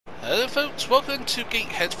Hello folks, welcome to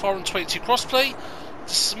Gatehead FS22 crossplay.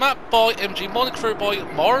 This is map by MG Monaco by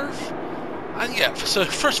Marv. And yeah, so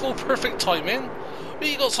first of all, perfect timing.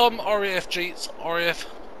 We got some RAF jets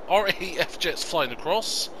flying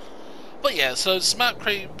across. But yeah, so this map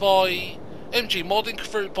created by MG Modding,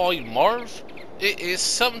 converted by Marv. It is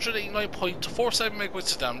 789.47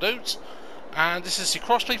 megabytes to download. And this is the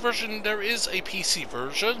crossplay version. There is a PC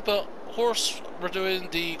version, but of course we're doing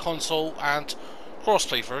the console and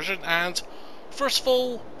crossplay version. And first of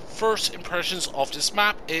all, first impressions of this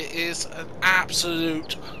map, it is an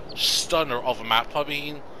absolute stunner of a map. I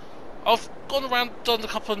mean, I've gone around, done a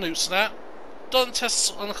couple of notes and that, done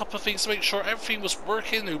tests on a couple of things to make sure everything was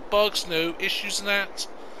working, no bugs, no issues and that.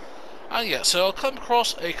 And yeah, so I'll come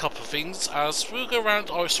across a couple of things as we'll go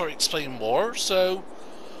around. I'll start explaining more. So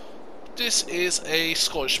this is a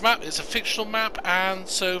Scottish map, it's a fictional map, and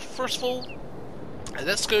so first of all,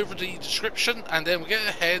 let's go over the description and then we'll get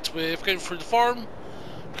ahead with going through the farm,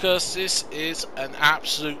 because this is an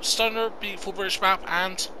absolute stunner, beautiful British map,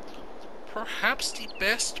 and perhaps the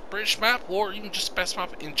best British map, or even just best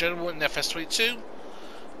map in general in FS22.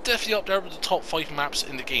 Definitely up there with the top 5 maps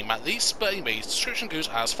in the game at least. But anyway, the description goes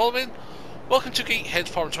as following. Welcome to Gatehead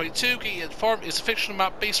FS22. Gatehead Farm is a fictional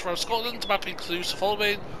map based around Scotland. The map includes the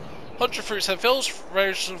following: 137 fields,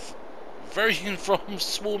 varying from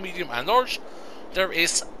small, medium and large. There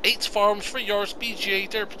is 8 farms, 3 yards, BGA,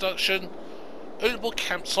 dairy production, ownable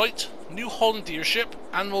campsite, new Holland dealership,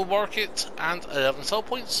 animal market, and 11 sell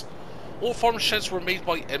points. All farm sheds were made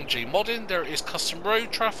by MJ Modding. There is custom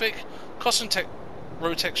road traffic, custom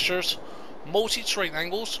road textures, multi-terrain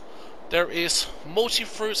angles. There is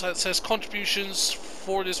multi-fruits that says contributions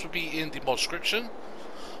for this would be in the mod description.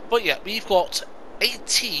 But yeah, we've got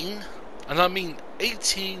 18, and I mean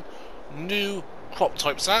 18 new crop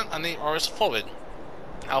types, and they are as following: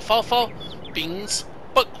 alfalfa, beans,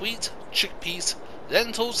 buckwheat, chickpeas,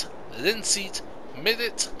 lentils, linseed,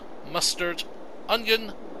 millet, mustard,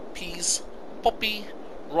 onion, peas, poppy,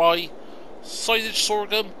 rye, silage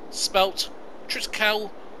sorghum, spelt,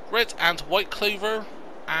 triticale, red and white clover,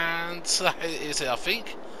 and that is it, I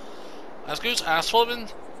think. As goes as following: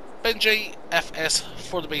 Benjay FS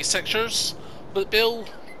for the base textures, but Bill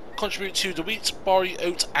contribute to the wheat, barley,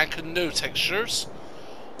 oat and canoe textures.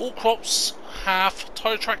 All crops have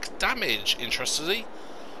tire track damage, interestingly.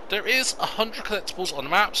 There is 100 collectibles on the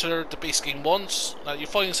map, so they're the base game ones that you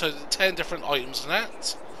find, so 10 different items in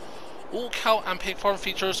that. All cow and pig farm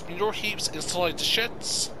features manure heaps inside the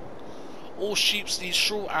sheds. All sheep need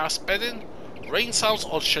straw as bedding. Rain sounds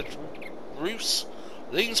on shed roofs.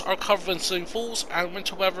 Lanes are covered in snowfalls, and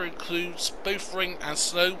winter weather includes both rain and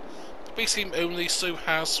snow. The base game only so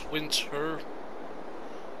has winter.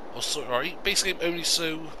 Oh, sorry, base game only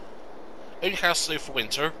has snow for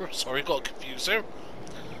winter. Sorry, got confused there.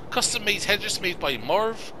 Custom made hedges made by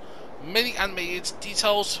Marv. Many animated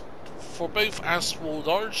details for both and small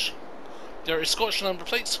large. There is Scottish number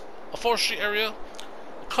plates, a forestry area,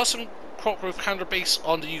 a custom crop growth calendar based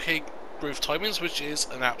on the UK growth timings, which is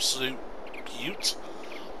an absolute beaut.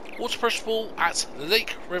 Water purchasable at the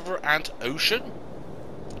lake, river and ocean.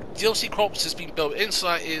 DLC crops has been built in, so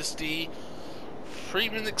that is the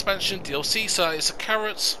premium expansion DLC, so that is the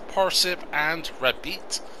carrots, parsnip and red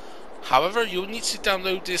beet. However, you'll need to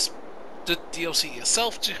download the DLC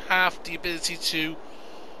itself to have the ability to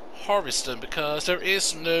harvest them, because there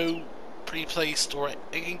is no pre-placed or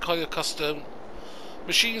any kind of custom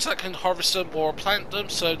machines that can harvest them or plant them,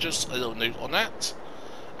 so just a little note on that.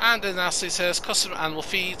 And then lastly it says custom animal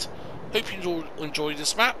feed. Hope you enjoy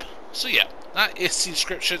this map. So yeah, that is the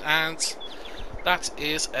description, and that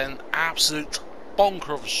is an absolute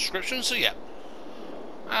bonker of a description. So yeah,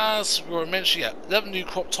 as we were mentioning, yeah, 11 new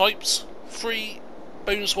crop types, 3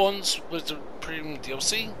 bonus ones with the premium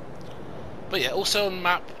DLC. But yeah, also on the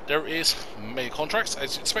map there is many contracts,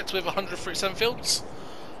 as you expect, with 137 fields.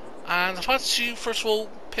 And I've had to first of all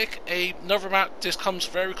pick another map this comes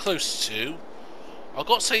very close to. I've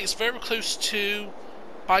got to say it's very close to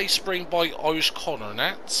By Spring by Irish Connor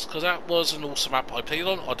Nets, because that was an awesome map I played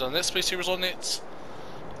on. I've done a Let's Play series on it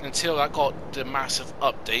until I got the massive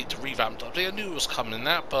update, the revamped update. I knew it was coming in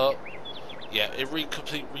that, but yeah, it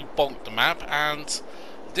completely bonked the map, and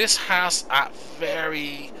this has that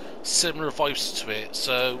very similar vibes to it.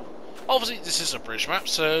 So obviously this is a British map,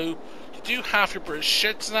 so you do have your British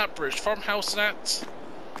sheds and that, British farmhouse and that.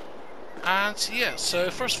 And yeah,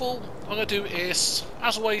 so first of all, what I'm going to do is,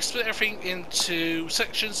 as always, split everything into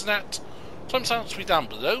sections and that. Timestamps will be down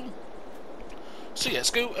below. So yeah,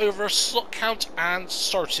 let's go over slot count and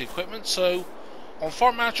starting equipment. So on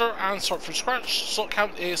Farm Manager and start from scratch, slot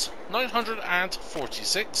count is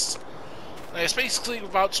 946. Now it's basically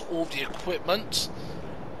without all the equipment.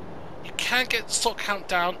 You can get the stock count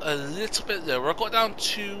down a little bit lower. I got it down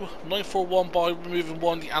to 941 by removing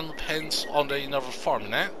one of the animal pens on another farm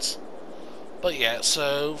net. But yeah,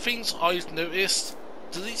 so things I've noticed,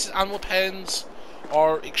 deleted animal pens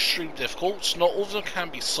are extremely difficult. Not all of them can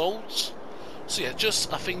be sold. So yeah,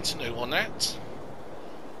 just a thing to note on that.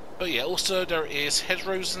 But yeah, also there is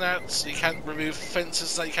hedgerows and that, so you can't remove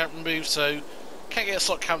fences that you can't remove, so can't get a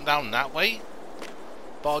stock count down that way.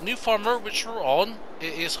 But our new farmer, which we're on,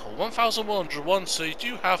 it is 1101, so you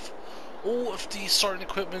do have all of the starting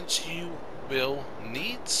equipment you will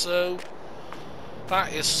need, so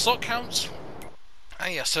that is stock count.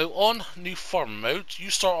 And yeah, so on new farm mode,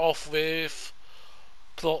 you start off with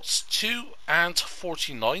plots 2 and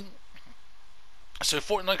 49. So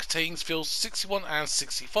 49 contains fields 61 and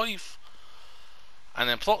 65. And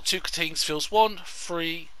then plot 2 contains fields 1,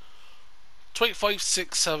 3, 25,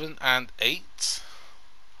 6, 7 and 8.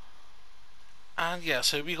 And yeah,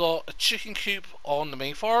 so we got a chicken coop on the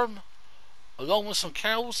main farm, along with some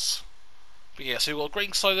cows. But yeah, so we got a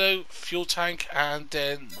grain silo, fuel tank, and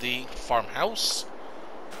then the farmhouse.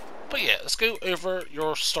 But yeah, let's go over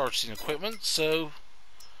your starting equipment. So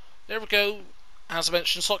there we go. As I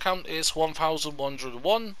mentioned, stock count is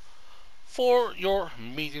 1101. For your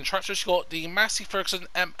medium tractors, you got the Massey Ferguson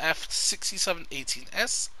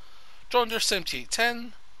MF6718S, John Deere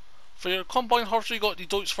 7810. For your combine harvester, you got the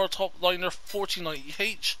Deutz-Fahr Topliner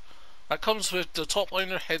 1490H. That comes with the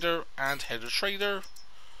Topliner header and header trailer.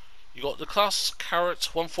 You got the Claas Carrot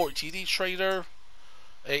 140TD trailer,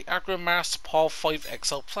 a AgroMast PAL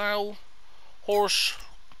 5XL plow, horse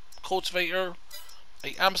cultivator,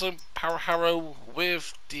 a Amazon power harrow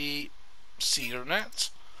with the cedar net.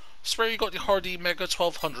 Sprayer, you got the Hardy Mega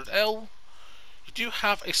 1200L. You do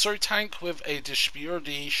have a soy tank with a distributor,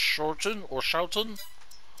 the Shoughton.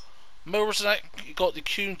 Mowers and that, you got the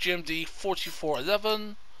Kuhn GMD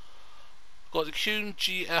 4411. Got the Kuhn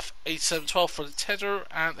GF8712 for the tedder,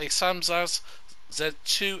 and a Samzaz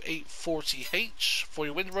Z2840H for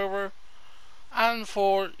your windrower. And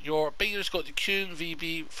for your balers, you got the Kuhn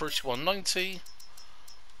VB3190.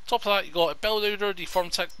 Top of that, you got a bell loader, the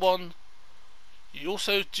Farmtech one. You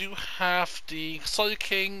also do have the Solid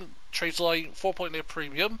King Tradeline 4.0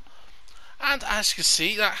 Premium. And as you can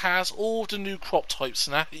see, that has all the new crop types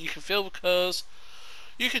now that you can fill, because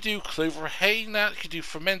you could do clover hay and that, you could do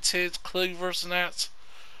fermented clovers and that.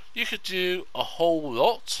 You could do a whole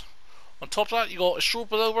lot. On top of that, you got a straw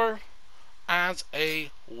blower and a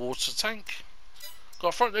water tank. Got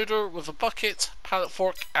a front loader with a bucket, pallet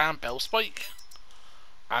fork and bell spike.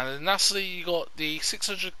 And then lastly, you got the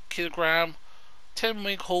 600 kilogram 10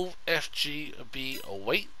 wing hole FGB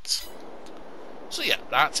weight. So yeah,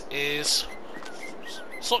 that is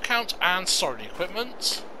slot count and starting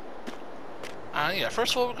equipment. And yeah,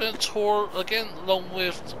 first of all, we're going to tour again, along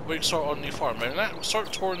with we start on new farm net. We'll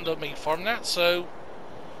start touring the main farm net. So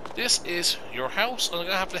this is your house, and I'm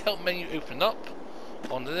going to have the help menu open up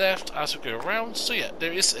on the left as we go around. So yeah,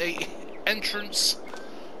 there is a entrance,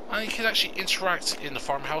 and you can actually interact in the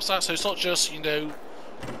farmhouse. That so it's not just, you know,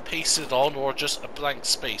 pasted on or just a blank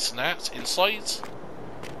space in that inside.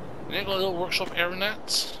 And then got a little workshop area in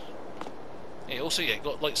that. And also, yeah,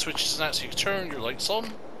 got light switches in that, so you can turn your lights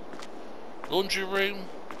on. Laundry room.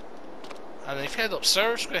 And then if you head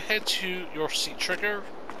upstairs, go ahead to your seat trigger.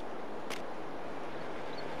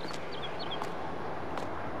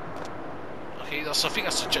 Okay, I think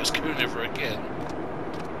that's just going over again.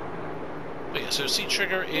 But yeah, so seat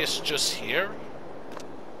trigger is just here.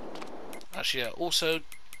 Actually, yeah, also,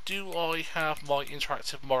 do I have my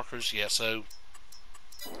interactive markers? Yeah, so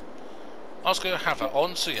I was going to have that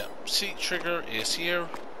on, so yeah, seat trigger is here.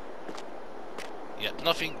 Yeah,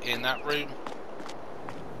 nothing in that room.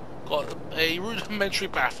 Got a rudimentary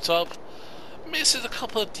bathtub. Missing a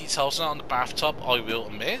couple of details now on the bathtub, I will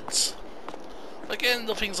admit. Again,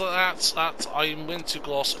 the things like that I'm going to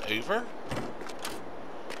gloss over.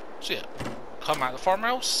 So yeah, come out of the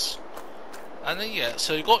farmhouse. And then yeah,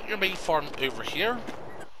 so you got your main farm over here.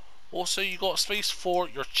 Also, you got space for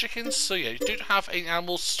your chickens, so yeah, you do have 8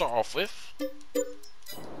 animals to start off with.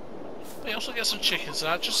 But you also get some chickens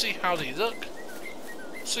now, just see how they look.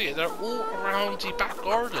 So yeah, they're all around the back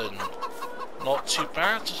garden. Not too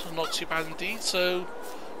bad indeed. So,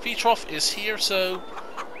 feed trough is here, so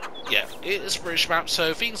yeah, it is British map,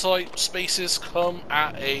 so things like spaces come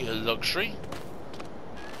at a luxury.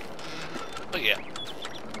 But yeah,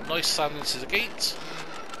 nice standing to the gate.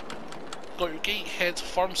 Got your Gatehead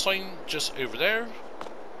farm sign just over there.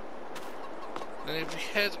 Then if we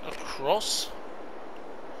head across,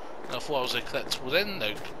 and I thought I was a collectible then,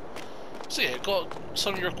 nope. So yeah, got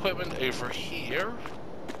some of your equipment over here.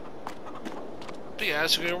 But yeah,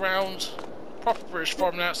 as you go around, proper British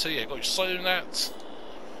farm net. So yeah, got your silo net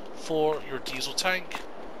for your diesel tank,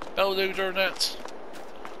 bell loader net,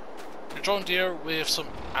 your John Deere with some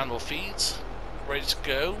animal feeds ready to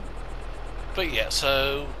go. But yeah,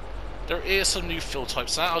 so there is some new field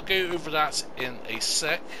types now. I'll go over that in a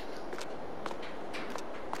sec.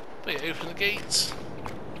 But yeah, open the gate.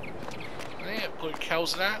 And yeah, got your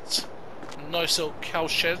cows in that. Nice little cow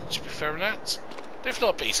shed to be fair in that. Definitely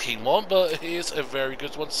not a base king one, but it is a very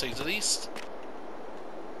good one to say the least.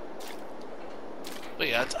 But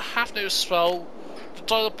yeah, I have noticed as well, the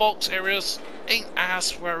dialogue box areas ain't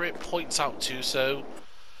as where it points out to, so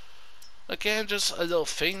again, just a little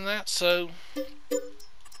thing that, so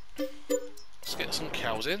let's get some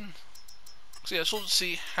cows in. So yeah, just want to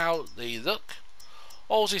see how they look.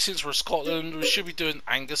 Obviously, since we're Scotland, we should be doing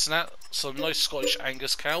Angus and that, some nice Scottish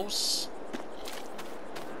Angus cows.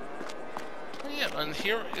 And yeah, and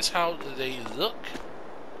here is how they look.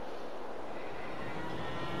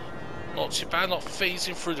 Not too bad, not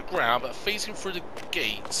phasing through the ground, but phasing through the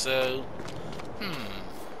gate, so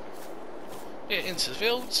yeah, into the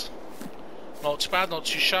fields. Not too bad, not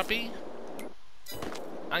too shabby.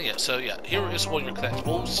 And yeah, so yeah, here is one of your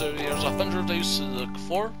collectibles. So there's 100 of those to look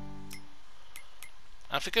for.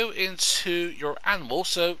 And if we go into your animals,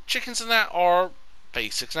 so chickens and that are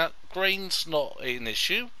basics. Now, grain's not an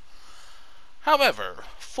issue. However,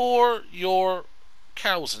 for your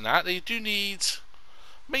cows and that, they do need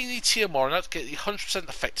mainly TMR now to get the 100%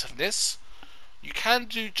 effectiveness. You can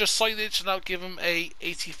do just silage and that'll give them a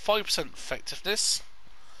 85% effectiveness.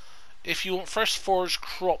 If you want fresh forage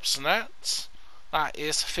crops and that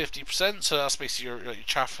is 50%, so that's basically your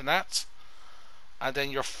chaff and that. And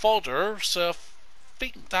then your fodder, so I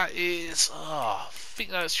think that is, I think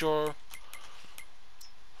that's your,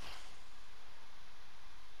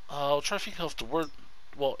 I'll try to think of the word,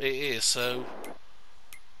 what it is, so,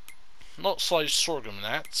 not silage sorghum and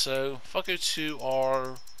that, so if I go to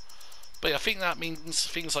our, but yeah, I think that means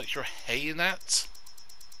things like your hay and that.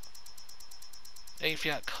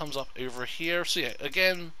 Anything that comes up over here, so yeah,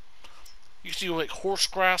 again, you can do like horse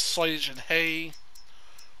grass, silage and hay,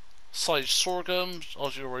 silage sorghum,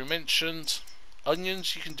 as you already mentioned,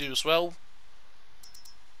 onions you can do as well.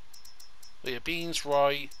 But yeah, beans,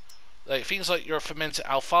 rye, like things like your fermented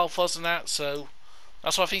alfalfas and that, so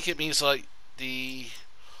that's what I think it means, like the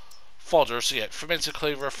fodder, so yeah, fermented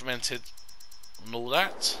clover, fermented and all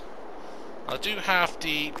that. I do have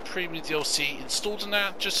the premium DLC installed in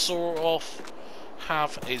that, just sort of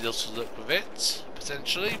have a little look with it,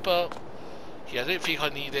 potentially, but yeah, I don't think I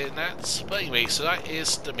need it in that. But anyway, so that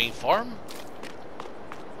is the main farm.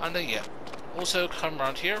 And then yeah, also come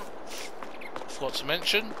around here, forgot to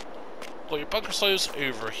mention, got your bunker silos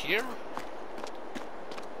over here.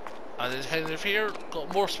 And then heading over here,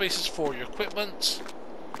 got more spaces for your equipment,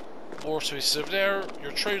 more spaces over there,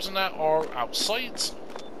 your trays and that are outside.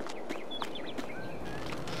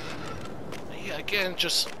 Yeah, again,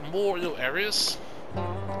 just more little areas.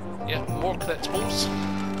 Yeah, more collectibles.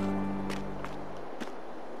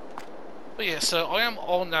 But yeah, so I am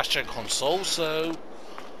on last-gen console, so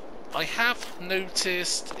I have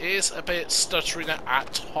noticed it is a bit stuttering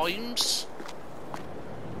at times.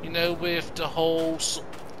 You know, with the whole,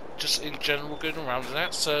 just in general going around and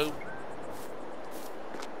that, so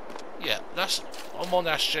yeah, I'm on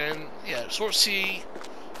last-gen. Yeah, sort of see,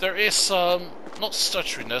 there is some, not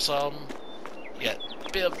stuttering, there's yeah, a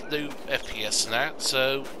bit of low FPS and that,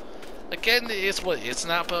 so again, it is what it is and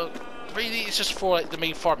that, but really it's just for like the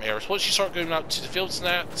main farm areas. Once you start going out to the fields and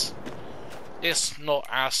that, it's not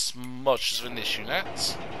as much of an issue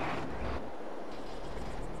that.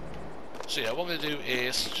 So yeah, what I'm going to do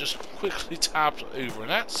is just quickly tab over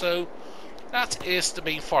that, so that is the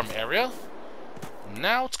main farm area.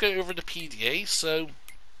 Now to go over the PDA, so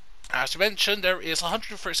as mentioned, there is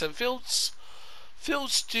 137 fields.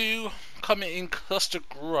 Fields do come in cluster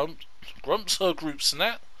groups and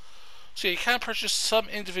that. So you can purchase some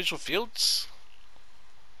individual fields.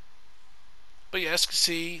 But yeah, as you can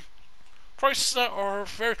see, prices that are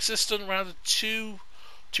very consistent around the 2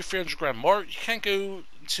 to 300 grand mark. You can go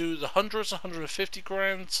to the hundreds, 150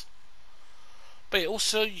 grand. But yeah,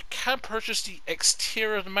 also you can purchase the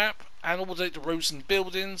exterior of the map and all the roads and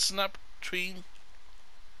buildings and that between.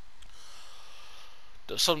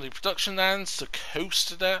 Some of the production lands, the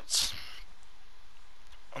coast of that,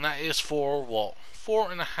 and that is for what,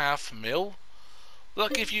 4.5 mil. Will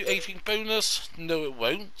that give you anything bonus? No, it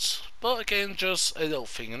won't. But again, just a little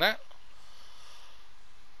thing in that.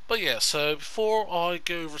 But yeah, so before I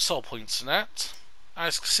go over sell points and that,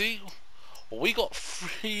 as you can see, we got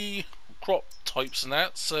 3 crop types and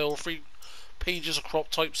that, so 3 pages of crop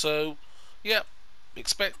type, so yeah,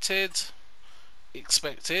 expected,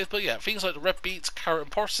 but yeah, things like the red beets, carrot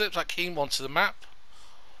and parsnips that came onto the map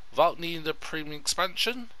without needing the premium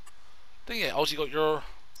expansion. Then yeah, also you got your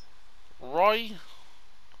rye.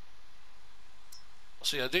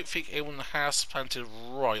 So yeah, I don't think anyone has planted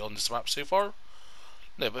rye on this map so far.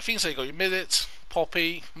 No, but things like you got your millet,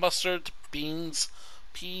 poppy, mustard, beans,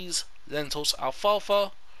 peas, lentils,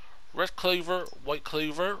 alfalfa, red clover, white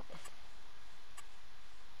clover.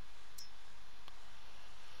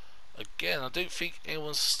 Again, I don't think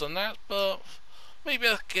anyone's done that, but maybe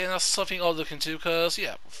again that's something I'll look into, because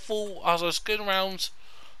yeah, as I was going around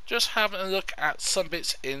just having a look at some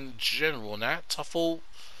bits in general and that, I thought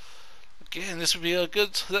again this would be a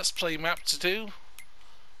good let's play map to do,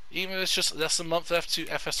 even if it's just less than a month left to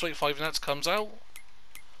FS25 and that comes out.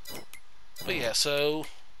 But yeah, so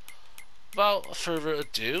without further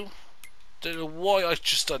ado, don't know why I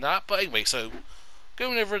just done that, but anyway, so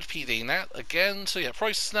going over to PD net again, so yeah,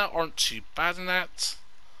 prices now aren't too bad in that.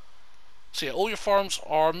 So yeah, all your farms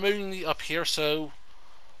are mainly up here, so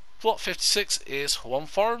plot 56 is one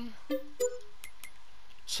farm,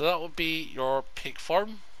 so that would be your pig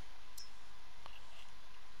farm.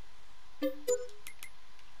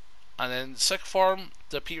 And then the second farm,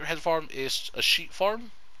 the Peterhead farm, is a sheep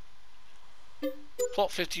farm.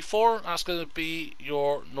 Plot 54, that's going to be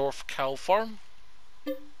your North Cow farm.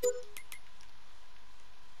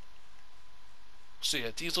 So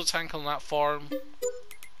yeah, diesel tank on that farm.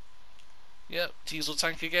 Yep, diesel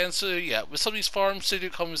tank again. So yeah, with some of these farms, they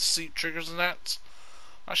do come with seat triggers and that.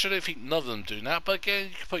 Actually, I don't think none of them do that, but again,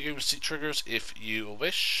 you can put your own seat triggers if you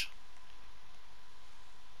wish.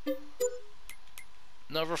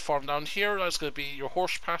 Another farm down here, that's going to be your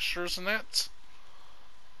horse pastures and that.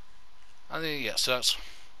 And then yeah, so that's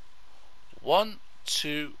 1,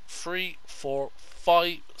 2, 3, 4,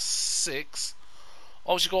 5, 6.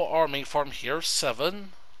 Obviously got our main farm here,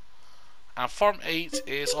 7. And farm 8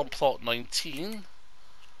 is on plot 19.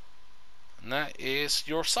 And that is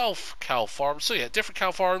your South Cow farm. So yeah, different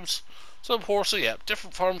cow farms, some horse, so yeah,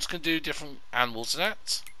 different farms can do different animals in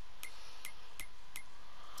that.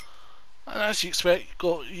 And as you expect, you've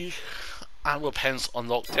got your animal pens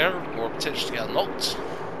unlocked there, or potentially get unlocked.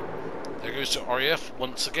 There goes to RAF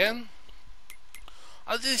once again.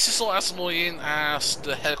 And this is not as annoying as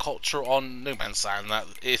the helicopter on No Man's Land, that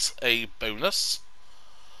is a bonus.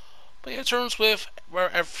 But yeah, in terms with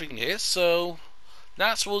where everything is, so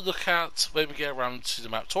that's what we'll look at when we get around to the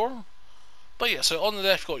map tour. But yeah, so on the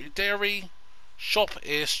left you've got your dairy, shop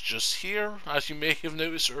is just here, as you may have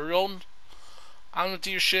noticed earlier on. And the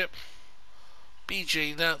dealership,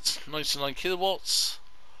 BJ net, 99 kilowatts.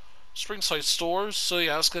 Springside stores, so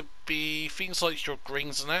yeah, that's going to be things like your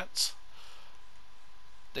grains and that.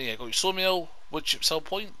 Then yeah, got your sawmill, wood chip sell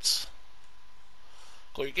point.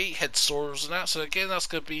 Got your Gatehead stores and that, so again that's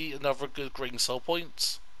going to be another good grain sell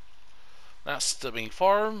point. That's the main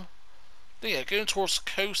farm. Then yeah, going towards the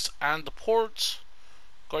coast and the port.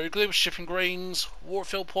 Got your global shipping grains, water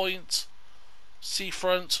fill point,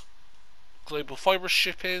 seafront, global fibre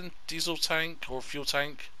shipping, diesel tank or fuel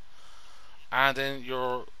tank, and then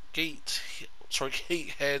your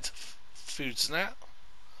Gatehead foods and that.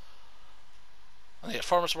 And yeah,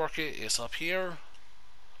 farmers market is up here.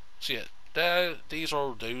 So yeah, these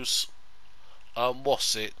are those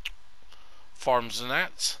what's it, farms and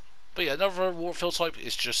that. But yeah, another water fill type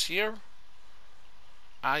is just here.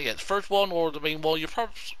 And yeah, the first one, or the main one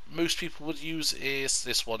most people would use, is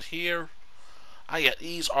this one here. And yeah,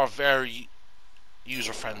 these are very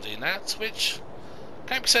user friendly in that, which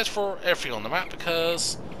can't be said for everything on the map,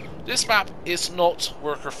 because this map is not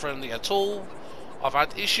worker friendly at all. I've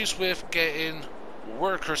had issues with getting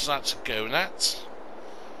workers that to go in that.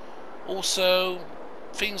 Also,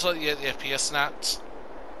 things like the FPS nat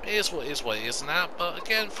is what it is in that, but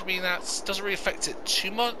again, for me that doesn't really affect it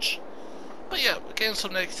too much. But yeah, again,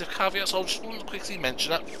 some negative caveats. I'll just want to quickly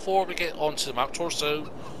mention that before we get on to the map tour.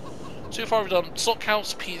 So far we've done stock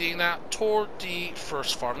counts, PD nat, toward the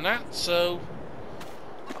first farm nat. So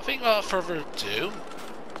I think without further ado,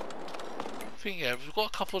 yeah, we've got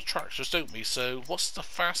a couple of tractors, don't we? So what's the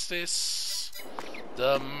fastest?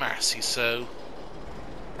 The Massey. So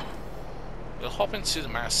we'll hop into the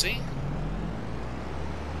Massey.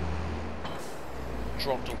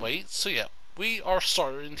 Drop the weight. So yeah, we are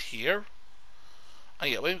starting here.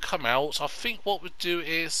 And yeah, when we come out, I think what we'll do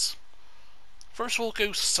is first we'll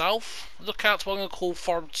go south, look out to what I'm going to call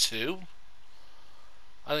Farm 2,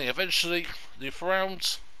 and then eventually loop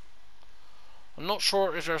around. I'm not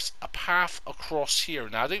sure if there's a path across here.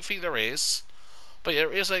 Now, I don't think there is, But yeah,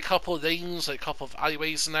 there is a couple of lanes, a couple of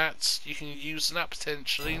alleyways and that you can use in that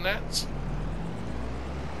potentially in that.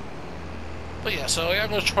 But yeah, so I am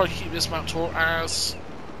going to try to keep this map tour as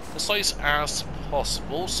concise as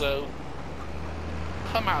possible, so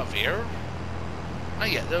come out of here.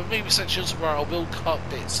 And yeah, there may be sections where I will cut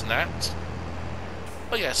bits and that.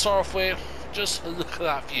 But yeah, start off with just look at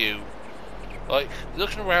that view. Like,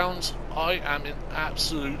 looking around, I am in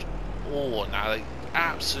absolute awe now. Like,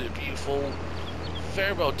 absolutely beautiful,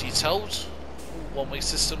 very well detailed. One-way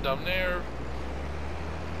system down there.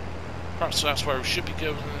 Perhaps that's where we should be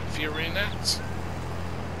going viewing that.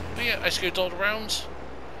 But yeah, as you go dot around,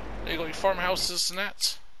 you got your farmhouses and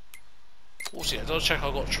that. Also, yeah, double check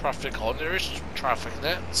I've got traffic on. There is traffic in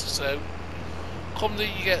that, so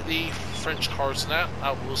commonly you get the French cars and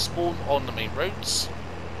that will spawn on the main roads.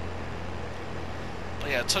 But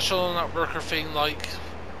yeah, touch on that worker thing, like,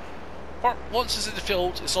 once it's in the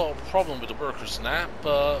field, it's not a problem with the workers and that,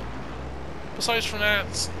 but besides from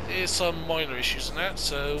that, there's some minor issues in that,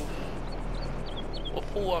 so we'll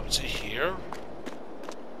pull up to here.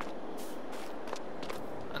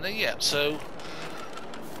 And then yeah, so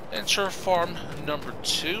enter farm number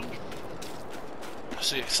 2.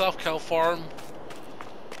 So yeah, South Cal farm.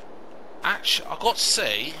 Actually, I've got to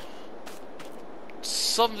say,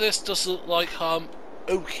 some of this does look like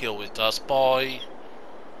Oak Hill. It does by,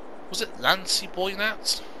 was it Lancy Boy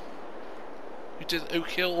Nat who did Oak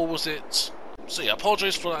Hill, or was it? So yeah,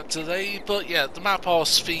 apologise for that delay, but yeah, the map I was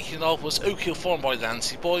speaking of was Oak Hill farm by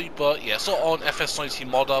Lancy Boy, but yeah, it's not on FS22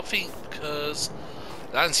 mod, I think, because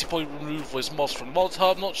Lancy Boy removed was mods from Mod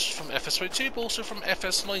Hub, not just from FS22, but also from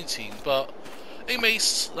FS19. But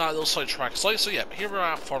anyways, that little sidetrack aside, so yeah, here we're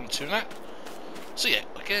at Farm 2 and that. So yeah,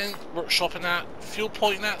 again, workshopping that, fuel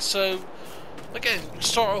point that, so again, you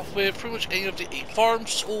start off with pretty much any of the 8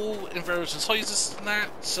 farms, all in various sizes and that,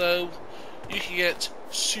 so you can get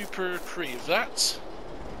super creative with that.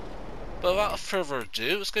 But without further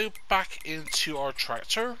ado, let's go back into our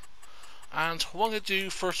tractor. And what I'm going to do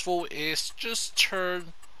first of all is just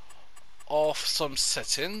turn off some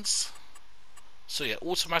settings. So yeah,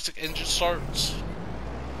 automatic engine start.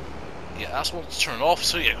 Yeah, that's what to turn off.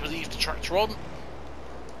 So yeah, we'll leave the tractor on.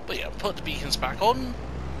 But yeah, put the beacons back on.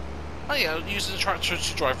 And yeah, using the tractor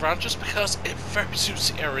to drive around just because it very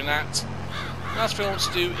suits the area in that. Last thing I want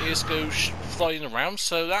to do is go flying around.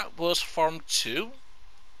 So that was farm 2.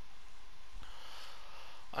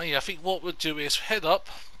 And yeah, I think what we'll do is head up.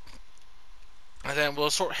 And then we'll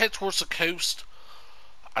sort of head towards the coast,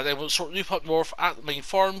 and then we'll sort of loop up north at the main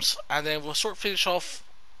farms, and then we'll sort of finish off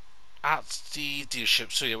at the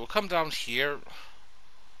dealership. So yeah, we'll come down here,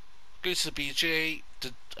 go to the BJ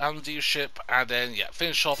and the dealership, and then yeah,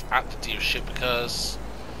 finish off at the dealership because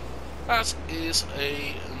that is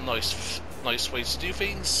a nice way to do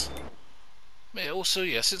things. But also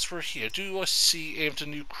yeah, since we're here, do I see any of the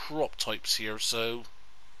new crop types here? So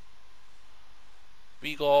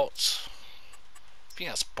we got, I think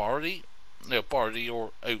that's barley. No, barley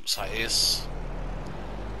or oats, that is.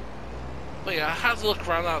 But yeah, I had to look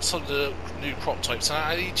around at some of the new crop types, and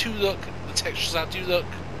I do look, the textures that do look,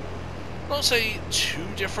 not say too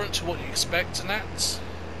different to what you expect in that.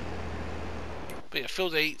 But yeah,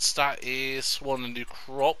 field 8, that is one of the new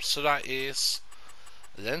crops, so that is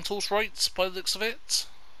lentils, right, by the looks of it.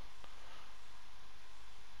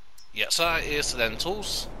 Yeah, so that is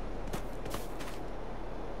lentils.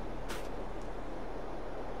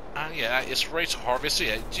 And yeah, it's ready to harvest, so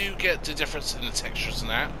yeah, you do get the difference in the textures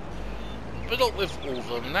and that. But not with all of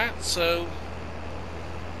them and that, so...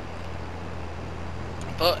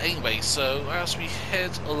 But anyway, so as we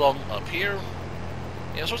head along up here,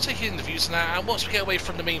 yeah, so we're taking in the views now, and once we get away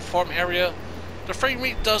from the main farm area, the frame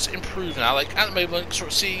rate does improve now. Like at the moment, you can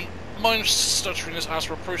sort of see minor stutteriness as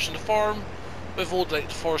we're approaching the farm, with all the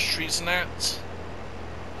forest trees and that.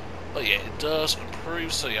 But yeah, it does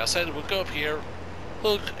improve, so yeah, I said we'll go up here,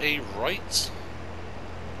 hook a right,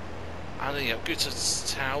 and then yeah, go to the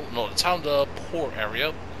town, not the town, the port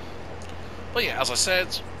area. But yeah, as I said,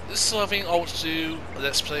 this is something I want to do a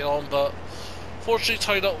let's play on, but fortunately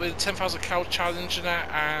tied up with 10,000 cow challenge and that,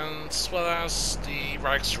 and as well as the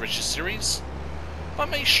Rags to Riches series. But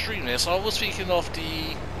I may stream this. I was thinking of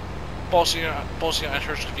the Bosnia and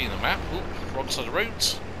Herzegovina map. Ooh, wrong side of the road.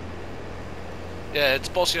 Yeah, it's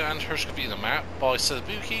Bosnia and Herzegovina map by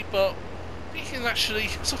Selabuki, but thinking actually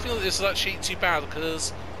something like this is actually too bad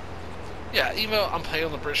because, yeah, even though I'm playing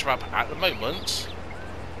on the British map at the moment,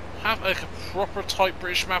 have like a proper type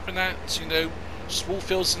British map in that, you know, small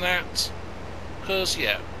fields in that. Because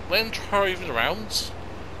yeah, when driving around,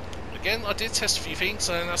 again, I did test a few things,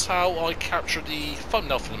 and that's how I captured the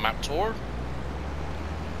thumbnail for the map tour.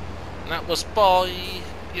 And that was by,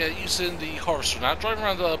 yeah, using the harvester and that, driving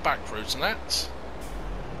around the back roads and that.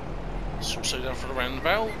 Slow down for the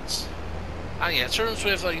roundabout. And yeah, turns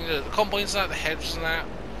with, like, you know, the combines and that, the headers and that.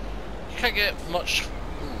 You can't get much.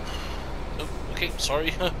 Oh, okay,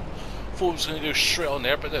 sorry. Thought I was going to go straight on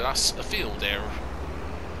there, but no, that's a field there.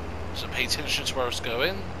 So pay attention to where it's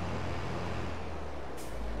going.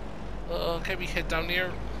 Can we head down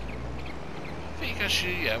here? I think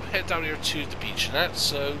actually, yeah, we'll head down here to the beach and that.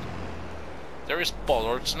 So there is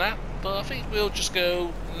bollards and that, but I think we'll just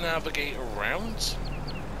go navigate around.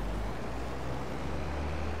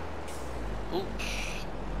 Oops.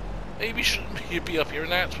 Maybe shouldn't be up here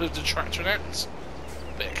and that with the tractor net.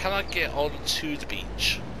 But can I get onto the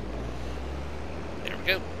beach? There we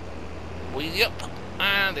go. Wheelie up.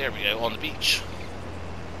 And there we go, on the beach.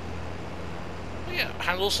 But yeah,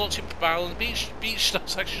 handles not too bad on the beach. The beach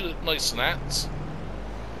does actually look nice and that.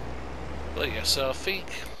 But yeah, so I think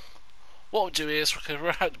what we'll do is, because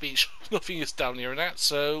we're at the beach, nothing is down here and that,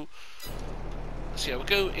 so yeah, we'll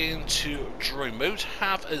go into drone mode,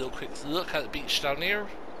 have a little quick look at the beach down here.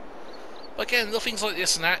 But again, little things like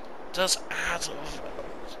this and that does add,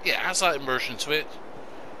 yeah, adds that immersion to it.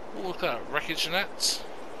 We'll look at wreckage and that.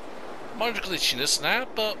 Minor glitchiness and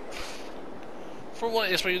that, but for what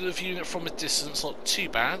it is, when you're viewing it from a distance, not too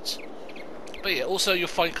bad. But yeah, also you'll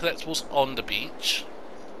find collectibles on the beach.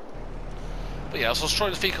 But yeah, so I was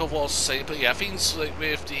trying to think of what else to say, but yeah, things like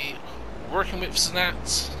with the working widths and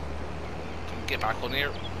that. Get back on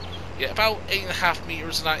here. Yeah, about 8.5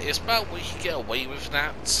 meters and that is about what you can get away with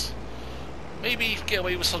that. Maybe you can get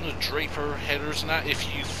away with some of the Draper headers and that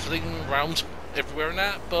if you fling around everywhere and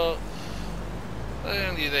that, but at the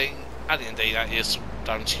end of the day, that is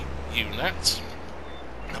down to you and that.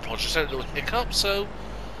 I apologize for a little hiccup. So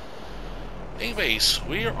anyways,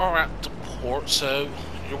 we are at the port, so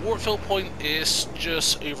your warp fill point is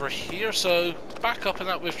just over here, so back up and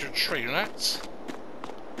that with your trainer net.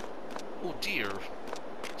 Oh dear.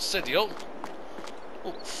 Steady on.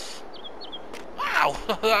 Oof. Wow,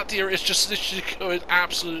 that deer is just literally going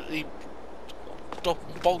absolutely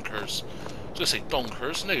bonkers. I was going to say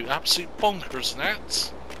donkers, no, absolute bonkers in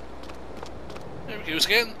that. There it goes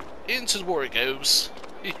again. Into the water it goes.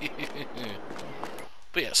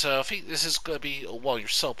 But yeah, so I think this is going to be one of your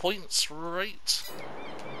sell points, right?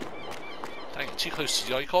 Don't get too close to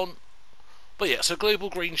the icon. But yeah, so global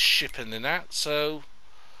green shipping in that, so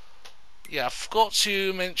yeah, I forgot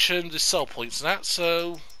to mention the sell points and that,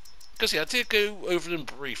 so because yeah, I did go over them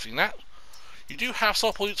briefly in that. You do have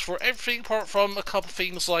sell points for everything apart from a couple of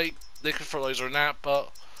things like liquid fertilizer and that,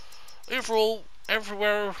 but overall,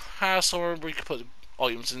 everywhere has somewhere where you can put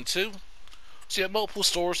items into. So yeah, multiple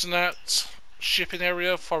stores in that, shipping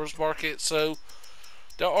area, farmers market, so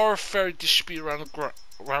there are fairly distributed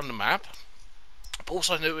around the map. But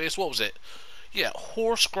also I noticed, what was it? Yeah,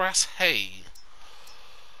 horse grass hay.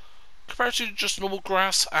 Compared to just normal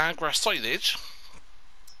grass and grass silage,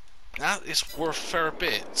 that is worth a fair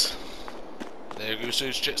bit. There goes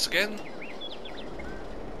those jets again.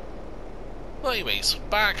 Well, anyways,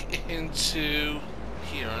 back into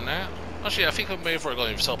here and that. Actually, I think I may have already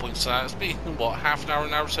gone over sell points to that. It's been, what, half an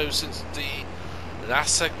hour or so since the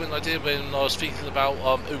last segment I did when I was speaking about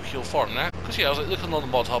Oak Hill Farm and that. Because yeah, I was like looking on the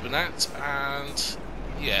mod hub and that, and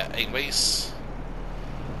yeah, anyways.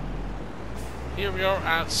 Here we are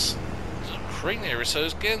at the crane area, so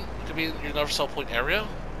again, it could be another sell point area.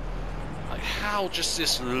 Like how just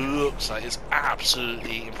this looks like, it's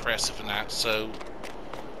absolutely impressive in that, so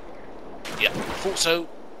yeah, I thought so.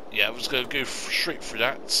 Yeah, I was going to go straight through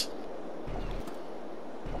that.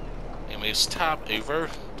 Anyways, tab over.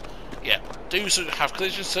 Yeah, those who have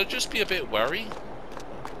collisions, so just be a bit wary.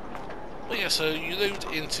 But yeah, so you load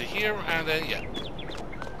into here, and then yeah,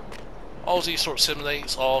 all these sort of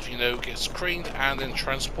simulates of, you know, gets craned and then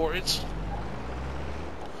transported.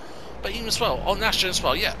 But even as well, on Last Gen as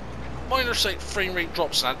well, yeah, minor say frame rate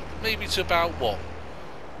drops now, maybe to about what,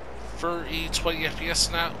 30, 20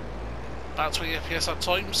 FPS now, about 20 FPS at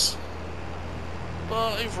times.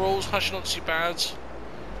 But overall, it's actually not too bad.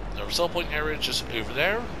 The sell point area just over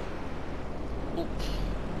there. Oop.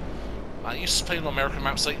 I used to play on American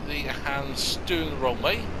maps lately and doing the wrong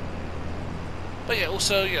way. But yeah,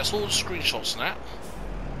 also, yes, all the screenshots and that.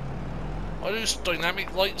 Are those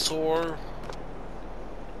dynamic lights or...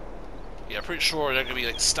 yeah, pretty sure they're going to be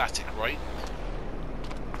like static, right?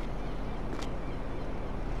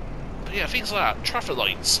 But yeah, things like that. Traffic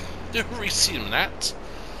lights. Don't really see them in that.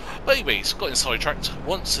 But anyways, got sidetracked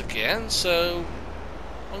once again, so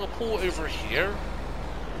I'm going to pull over here.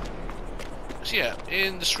 So yeah,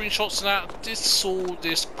 in the screenshots and that, this saw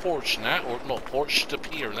this porch and that, or not porch, the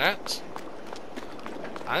pier and that.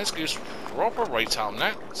 And this goes proper right on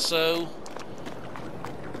that. So,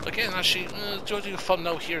 again, actually, do I do a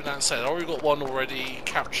thumbnail here and that instead? I already got one already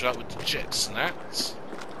captured out with the jets and that.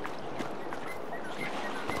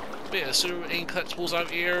 But yeah, so any collectibles out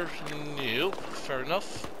here? Nope, fair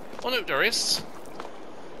enough. Oh no, there is.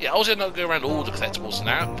 Yeah, I was going to go around all the collectibles and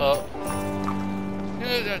that, but you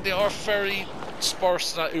know, they are very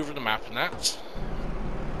sparse that over the map and that.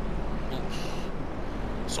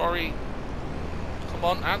 Oops. Sorry. Come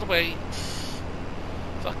on, out of the way.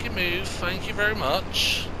 Fucking move, thank you very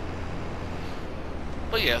much.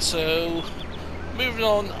 But yeah, so moving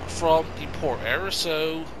on from the port area,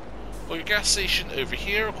 so got your gas station over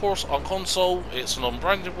here. Of course, on console, it's an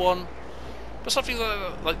unbranded one. But something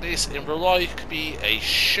like this in real life could be a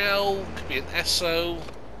Shell, could be an Esso.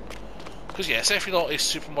 Because yeah, it's definitely not a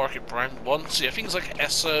supermarket brand one. So yeah, things like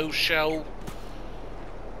Esso, Shell.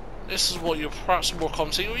 This is what you're perhaps more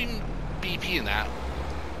common to, or even BP in that.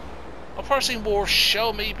 I'm probably saying more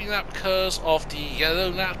Shell maybe in that because of the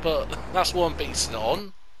yellow nat, but that's what I'm basing it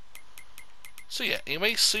on. So yeah,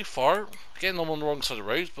 anyway, so far, again I'm on the wrong side of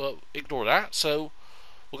the road, but ignore that. So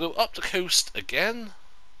we'll go up the coast again.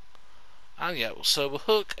 And yeah, so we'll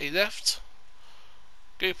hook a left,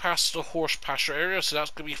 go past the horse pasture area, so that's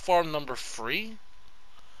going to be farm number 3.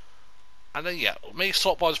 And then yeah, may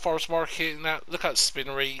stop by the farmers market and that, look at the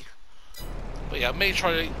spinnery. But yeah, may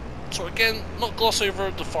try to, so again, not gloss over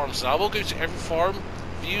the farms now. We'll go to every farm,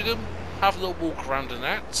 view them, have a little walk around in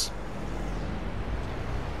that.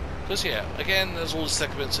 Because yeah, again, there's all the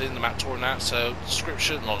segments in the map tour and that, so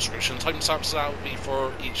description, not description, timestamps that will be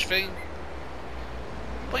for each thing.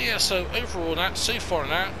 But yeah, so overall that, so far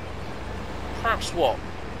that, perhaps what,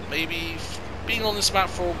 maybe being on this map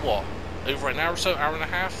for what, over an hour or so, hour and a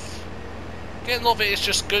half. Again, a lot of it is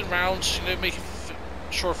just going around, you know, making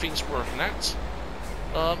sure things work and that.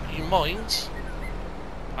 You mind?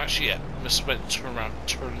 Actually, yeah, must have turn around,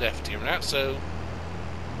 turn left here and that, so.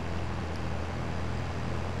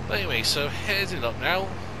 But anyway, so heading up now.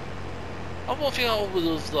 And one thing I would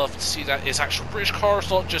have loved to see that is actual British cars,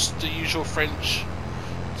 not just the usual French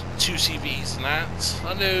 2CVs and that.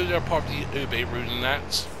 I know they're part of the Obey route and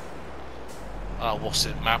that. What's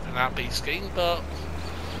it, map in that base game, but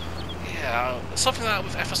yeah, something like that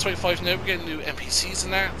with FS22, now we're getting new NPCs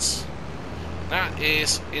and that. That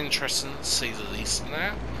is interesting to say the least in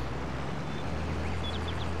that.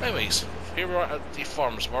 Anyways, here we are at the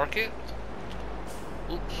farmers market.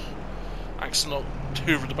 Oops, accident knocked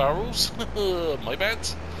over the barrels. My bad.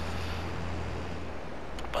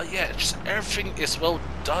 But yeah, just everything is well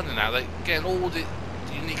done in that. Like, again, all the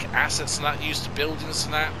unique assets and that used to buildings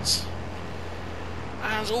and that.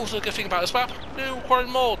 And also a good thing about this map, they require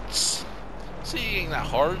mods. See, it ain't that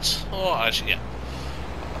hard. Oh, actually, yeah.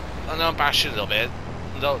 I know I'm bashing a little bit.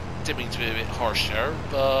 Didn't mean to be a bit harsh there,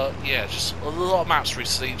 but yeah, just a lot of maps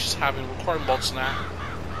recently just having required mods and that,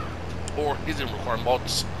 or hidden required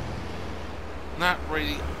mods. And that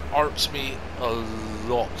really irks me a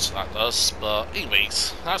lot, that does. But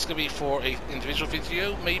anyways, that's going to be for an individual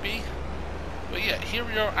video, maybe. But yeah, here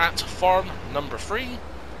we are at farm number 3. And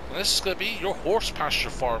this is going to be your horse pasture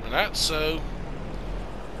farm and that, so.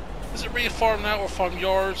 Is it really a farm now or farm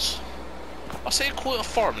yards? I'll say call it a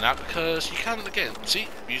farm now because you can, again, see,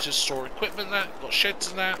 use it to store equipment and that, got sheds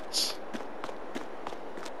and that.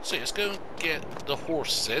 So yeah, let's go and get the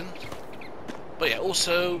horses in. But yeah,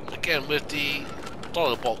 also, again, with the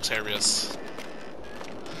dollar box areas.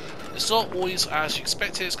 It's not always as you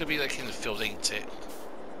expect it, it's going to be like in the field, ain't it?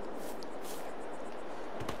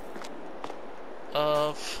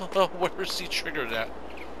 Where's the trigger at?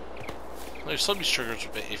 No, some of these triggers are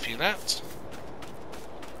a bit iffy in that.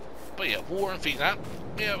 But yeah, war and VNAT,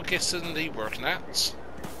 yeah, I'm guessing they work in that.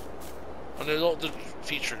 I know a lot of the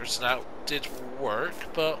V triggers now did work,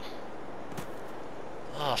 but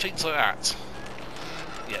things like that.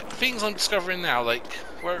 Yeah, things I'm discovering now, like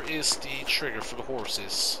where is the trigger for the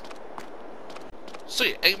horses? So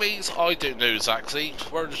yeah, anyways, I don't know exactly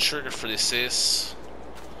where the trigger for this is.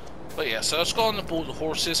 But yeah, so I've gone and bought the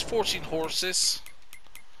horses, 14 horses.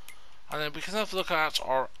 And then we can have a look at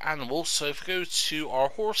our animals. So if we go to our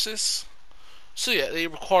horses, so yeah, they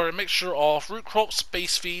require a mixture of root crops,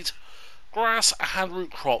 base feed, grass, and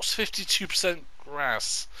root crops. 52%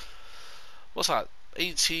 grass. What's that?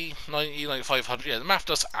 80, 90, 95, 100. Yeah, the math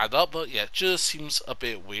does add up, but yeah, it just seems a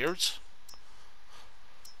bit weird.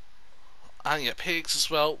 And yeah, pigs as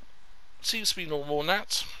well. Seems to be normal in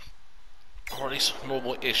that. Or at least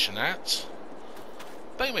normal-ish in that.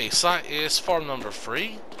 But anyway, so that is farm number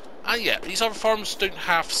 3. And yeah, these other farms don't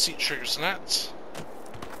have seat triggers in that. So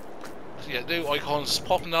yeah, no icons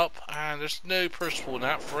popping up, and there's no purse pull in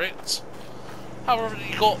that for it. However,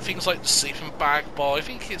 you got things like the sleeping bag, but I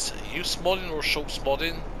think it's use modding or Schultz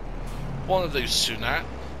modding. One of those two now.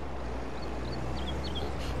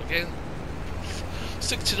 Again,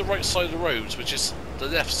 stick to the right side of the road, which is the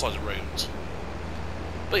left side of the road.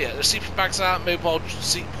 But yeah, there's sleeping bags out, mobile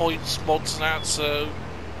seat points, mods and that, so...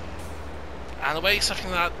 And the way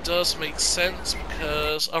something that does make sense,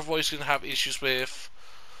 because otherwise you're going to have issues with,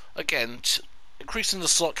 again, increasing the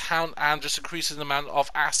slot count and just increasing the amount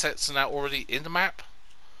of assets and that already in the map.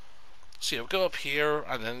 So yeah, we'll go up here,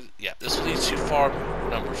 and then, yeah, this will lead to farm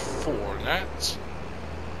number 4 and that.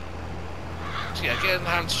 So yeah, again,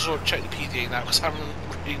 I have to sort of check the PDA now, because I haven't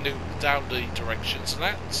really noted down the directions and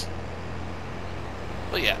that.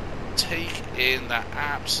 But yeah, take in that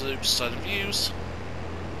absolute side of views.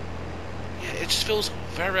 Yeah, it just feels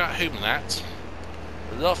very at home in that.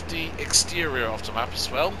 Love the exterior of the map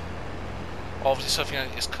as well. Obviously something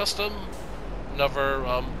that is custom. Another,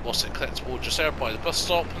 collectible just there by the bus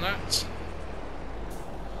stop and that.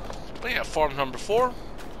 But yeah, farm number 4.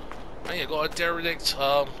 And yeah, got a derelict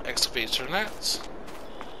excavator and that.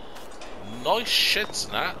 Nice sheds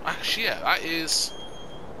and that. Actually, yeah, that is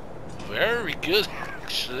very good,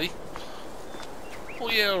 actually. Oh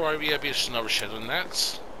yeah, alright, we have just another shed on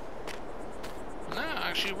that. And that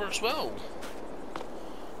actually works well.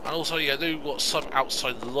 And also, yeah, they've got some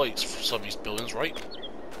outside lights for some of these buildings, right?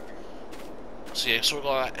 So yeah, so we've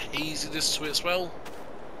got that haziness to it as well.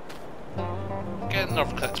 Again,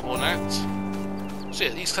 another collectible on that. So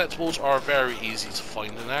yeah, these collectibles are very easy to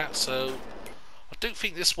find in that, so... I don't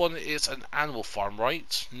think this one is an animal farm,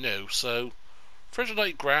 right? No, so...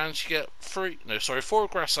 390 grand, you get 4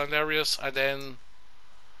 grassland areas, and then...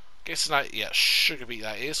 Guessing that, yeah, sugar beet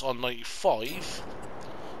that is, on 95.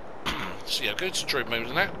 So yeah, go to drone mode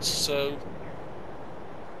and that, so...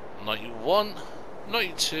 91,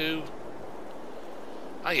 92...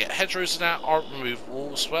 And yeah, hedgerows and that aren't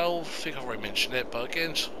removable as well. I think I've already mentioned it, but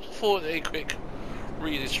again, for a quick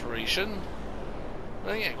reiteration.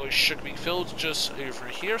 And yeah, got a sugar beet field just over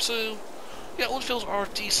here, so... Yeah, all the fields are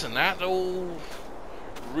decent at, they're all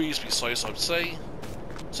reasonably sized, I would say.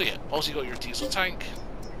 So yeah, also you got your diesel tank.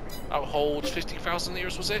 That will hold 50,000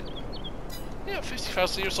 litres, was it? Yeah,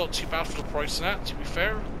 50,000 litres, not too bad for the price of that, to be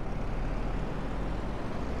fair.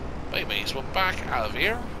 But anyways, we're back out of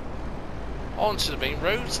here. Onto the main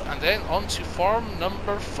road, and then onto farm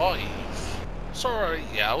number 5. Sorry,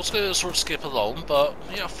 yeah, I was going to sort of skip along, but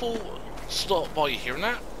yeah, full stop by here and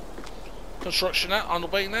that. Construction that on the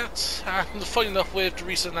way net, and funny enough with the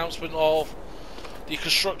recent announcement of the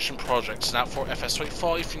construction projects and that for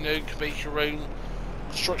FS22, you know, you can make your own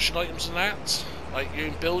construction items and that, like your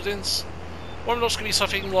own buildings. One of those going to be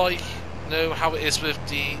something like, you know, how it is with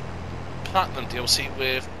the Platinum DLC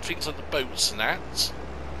with things like the boats and that.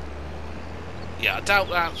 Yeah, I doubt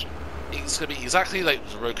that it's going to be exactly like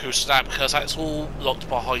the roller coaster that, because that's all locked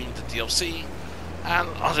behind the DLC, and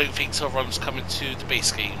I don't think the run's coming to the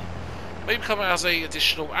base game. Maybe coming as a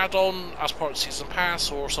additional add-on as part of the season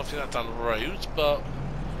pass or something like that down the road, but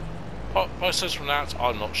besides from that,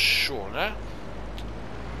 I'm not sure now.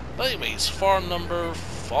 But anyways, farm number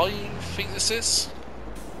 5, I think this is.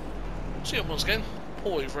 So yeah, once again,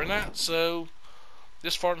 pull over in that. So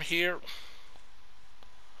this farm here.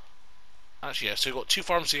 Actually, yeah, so we've got 2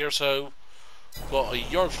 farms here, so we've got a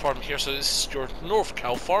yard farm here, so this is your North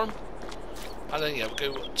Cow farm. And then, yeah,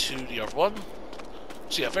 we'll go to the other one.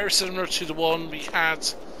 So, yeah, very similar to the one we had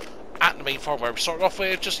at the main farm where we started off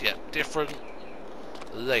with, just, yeah, different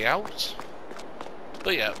layout.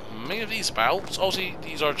 But, yeah, many of these about, obviously,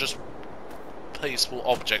 these are just placeable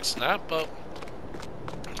objects and that, but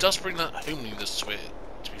it does bring that homeliness to it,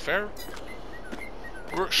 to be fair.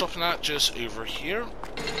 Workshop and that just over here.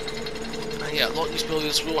 And yeah, a lot of these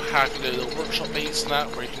buildings will have, you know, little workshop bays and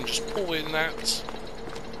that where you can just pull in that.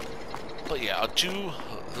 But yeah, I do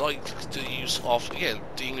like the use of, again,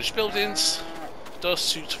 the English buildings. Does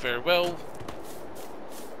suit very well.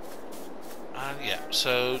 And yeah,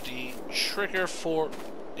 so the trigger for,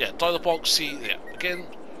 yeah, dialog box, see, yeah, again,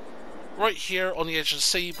 right here on the edge of the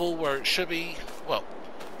table where it should be. Well,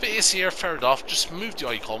 if it is here, fair enough, just move the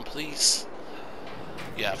icon, please.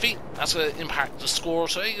 Yeah, I think that's going to impact the score,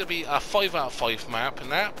 so it ain't going to be a 5 out of 5 map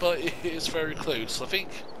and that, but it is very close. I think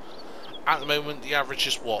at the moment the average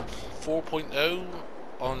is what, 4.0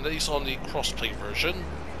 on at least on the crossplay version.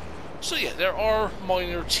 So yeah, there are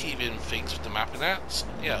minor teething things with the map and that.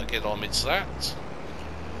 Yeah, again, I'll admit to that.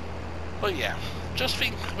 But yeah, just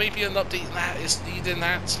think maybe an update in that is needed in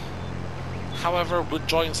that. However, would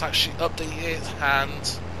Giants actually update it,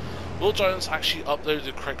 and will Giants actually upload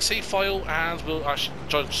the correct save file, and will actually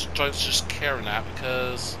Giants just care in that?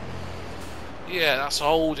 Because yeah, that's a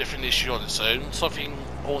whole different issue on its own. Something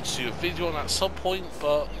I want to do a video on at some point,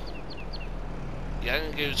 but yeah,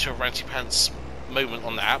 I'm going to go to a ranty pants moment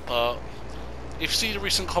on that. But if you see the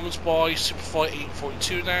recent comments by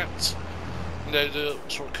Superfight842 and that, you know, the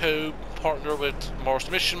sort of co-partner with Mars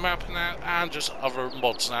Mission Map and that, and just other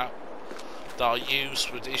mods and that I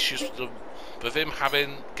use with the issues with him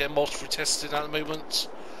getting mods for testing at the moment,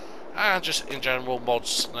 and just in general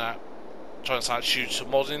mods and that, trying to shoot to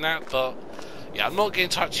modding that. But yeah, I'm not getting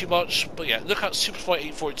into that too much, but yeah, look at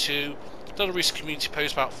Superfight842, done a recent community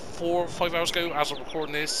post about 4 or 5 hours ago as I'm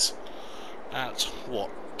recording this, at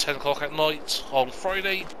what, 10 o'clock at night on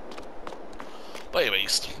Friday. But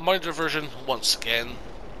anyways, minor diversion once again.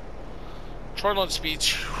 Try not to be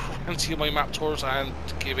too anti my map tours and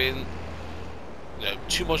give in, you know,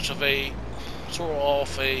 too much of a sort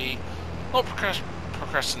of a not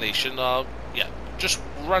procrastination. Yeah, just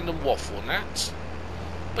random waffle on that.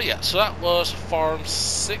 But yeah, so that was Farm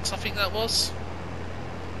 6, I think that was.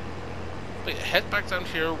 But yeah, head back down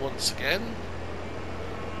here once again.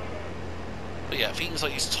 But yeah, things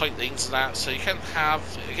like these tight lanes and that, so you can have,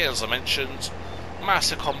 again as I mentioned,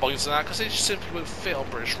 massive combines and that, because they just simply won't fit on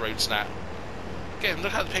British roads and that. Again,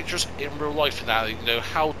 look at the pictures in real life and that, you know,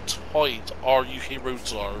 how tight our UK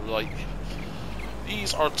roads are. Like,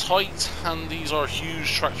 these are tight, and these are huge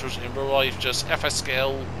tractors in real life, just FS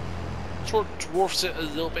scale. Sort of dwarfs it a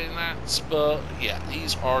little bit in that, but yeah,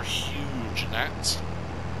 these are huge in that.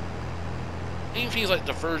 Even things like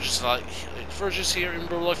the Verges, like Verges here in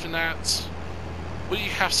real life in that. Will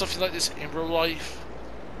you have something like this in real life?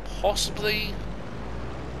 Possibly.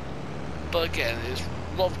 But again,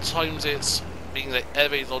 a lot of times it's being like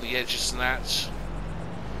elevated on the edges and that.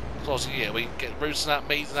 Because yeah, we get roads and that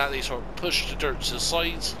made and that, they sort of push the dirt to the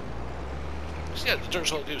side. So yeah, the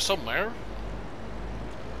dirt's got to go somewhere.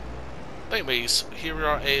 But anyways, here we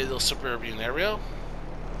are in a little suburban area.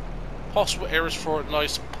 Possible areas for a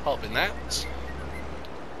nice pub in that.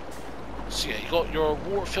 So yeah, you got your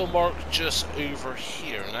water fill mark just over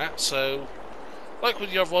here and that. So, like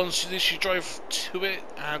with the other ones, you literally drive to it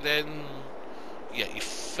and then, yeah, you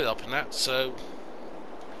fill up in that. So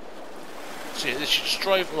yeah, you just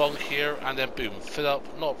drive along here and then boom, fill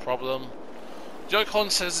up, not a problem. The icon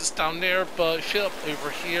says it's down there, but fill up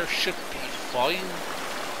over here should be fine.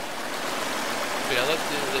 Yeah, let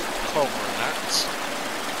the cover in that.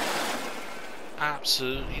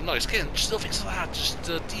 Absolutely nice. Again, just little things like that, just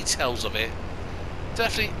the details of it.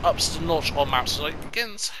 Definitely ups the notch on maps. Like,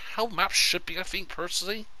 again, it's how maps should be, I think,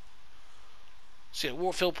 personally. So yeah,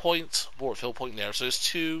 water fill point there. So there's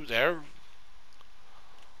 2 there.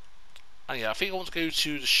 And yeah, I think I want to go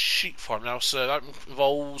to the sheep farm now. So that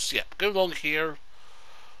involves, yeah, go along here,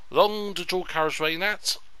 along the dual carriageway and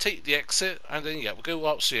that. Take the exit, and then yeah, we'll go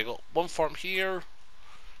up. So you got one farm here,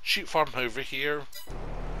 sheep farm over here.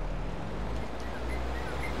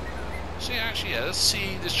 So yeah, actually, yeah, let's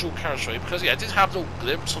see this dual carriageway, because yeah, I did have a little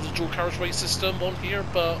glimpse of the dual carriageway system on here,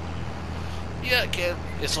 but yeah, again,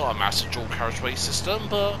 it's not a massive dual carriageway system,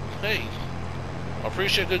 but hey, I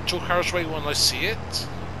appreciate the dual carriageway when I see it.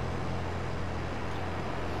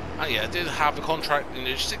 And yeah, I did have the contract and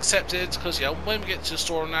it's just accepted, because yeah, when we get to the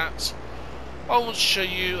store and that, I want to show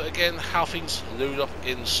you again how things load up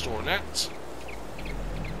in store net.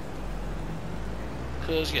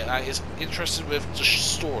 Because yeah, that is interested with the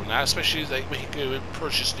store now, especially like when you go and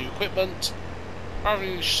purchase new equipment. Rather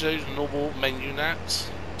than show the normal menu net,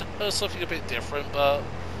 does something a bit different, but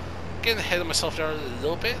getting ahead of myself there a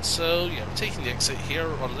little bit. So yeah, I'm taking the exit here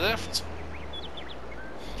on the left.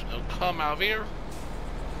 So come out of here.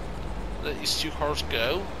 Let these 2 cars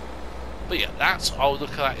go. But yeah, that's I'll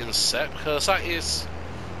look at that in a sec, because that is,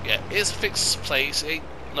 yeah, it's a fixed place, ain't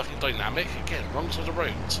nothing dynamic. Again, wrong side of the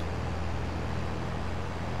road.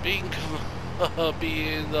 Being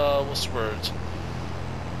what's the word?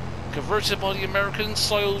 Converted by the American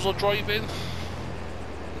styles of driving.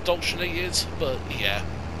 Indoctrinated, but yeah.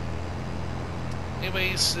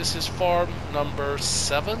 Anyways, this is farm number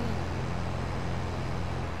 7.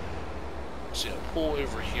 So yeah, pull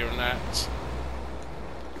over here and that.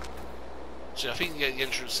 So I think the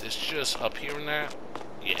entrance is just up here and that.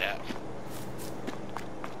 Yeah.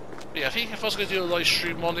 But yeah, I think if I was going to do a live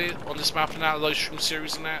stream on it, on this map and that, a live stream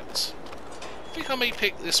series and that, I think I may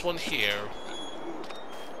pick this one here.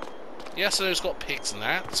 Yes, I know it's got pigs and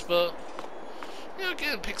that, but yeah,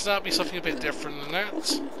 again, pigs and that be something a bit different than that.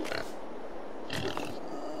 So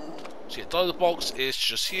yeah, dial box is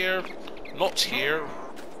just here, not here.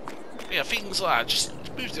 But yeah, things like that, just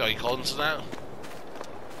move the icons and that.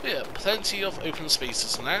 But yeah, plenty of open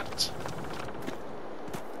spaces and that.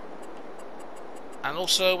 And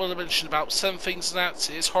also, when I mentioned about selling things and that,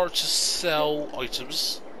 it's hard to sell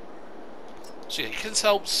items. So yeah, you can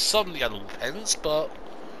sell some of the animal pens, but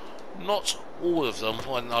not all of them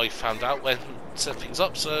when I found out when setting things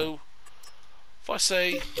up. So if I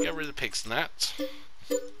say get rid of the pigs and that,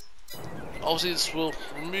 obviously this will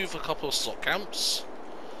remove a couple of slot counts.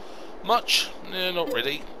 Much? No, not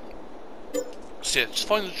really. So yeah, just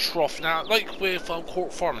find the trough now, like with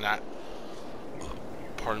court farming that.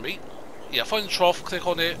 Pardon me. Yeah, find the trough, click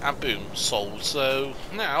on it, and boom, sold. So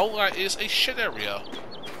now that is a shed area.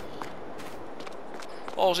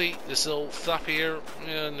 Obviously, this little flap here,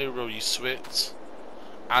 yeah, no real use to it.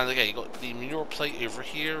 And again, you got the manure plate over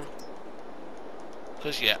here.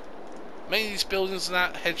 Because yeah, many of these buildings and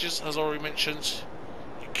that, hedges, as already mentioned,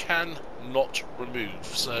 you can not remove.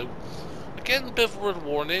 So again, a bit of a word of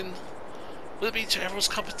warning. Will it be to everyone's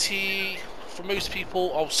cup of tea? For most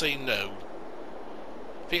people, I'll say no.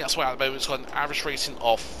 I think that's why at the moment it's got an average rating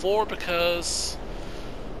of 4 because,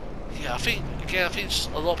 yeah, I think just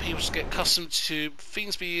a lot of people just get accustomed to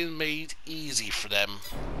things being made easy for them.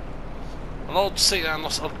 And I'll say that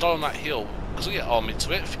I'm down that hill because yeah, I'll admit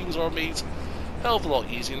to it, things are made a hell of a lot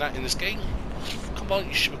easier than that in this game. Come on,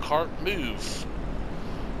 you ship a cart, move.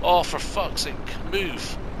 Oh, for fuck's sake,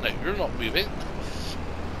 move. No, you're not moving.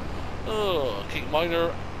 Oh, okay,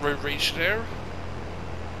 minor road rage there.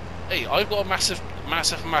 Hey, I've got a massive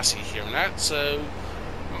here and that, so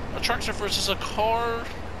a tractor versus a car,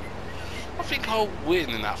 I think I'll win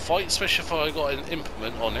in that fight, especially if I got an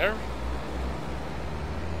implement on there.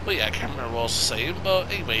 But yeah, I can't remember what I was saying, but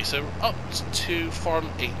anyway, so we're up to farm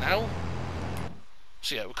 8 now.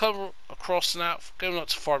 So yeah, we'll come across that, going up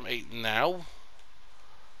to farm 8 now.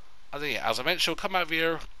 And then yeah, as I mentioned, we'll come out of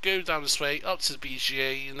here, go down this way, up to the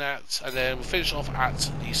BGA and that, and then we'll finish off at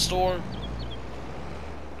the store.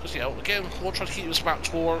 Because yeah, again, we'll try to keep this map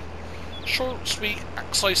tour short, sweet,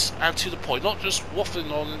 concise, and to the point, not just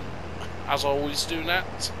waffling on as I always do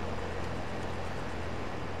that.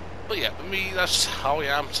 But yeah, for me, that's just how I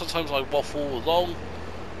am. Sometimes I waffle along.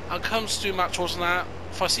 And it comes to map tours and that,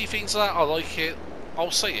 if I see things like that, I like it, I'll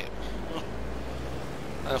say it.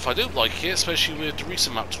 And if I don't like it, especially with the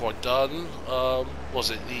recent map tour I've done, was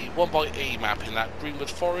it the 1x8 map in that Greenwood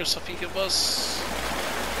Forest, I think it was?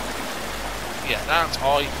 Yeah, that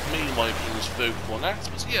I made my opinions vocal on that,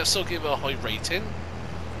 but yeah, still give it a high rating.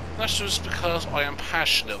 That's just because I am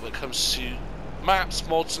passionate when it comes to maps,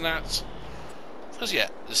 mods and that. Because yeah,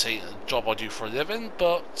 this ain't a job I do for a living,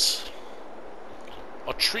 but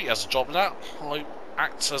I treat it as a job and that. I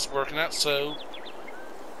act as working at, so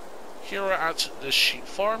here we're at the sheep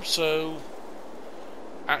farm, so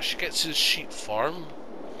actually get to the sheep farm.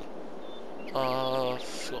 Go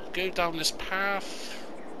down this path.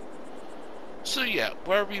 So yeah,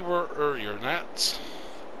 where we were earlier in that.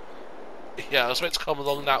 Yeah, I was meant to come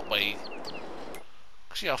along that way.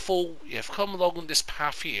 Cause yeah, if I come along this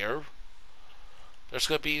path here, there's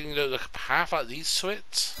gonna be, you know, like a path that leads to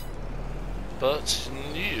it. But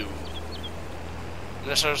no.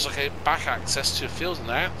 Unless there's like a back access to a field and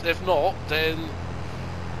that. If not, then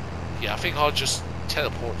yeah, I think I'll just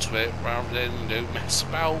teleport to it rather than, you know, mess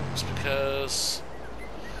about, because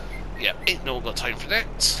yeah, ain't no one got time for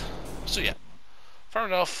that. So yeah, fair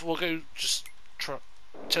enough, we'll go just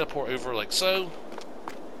teleport over like so.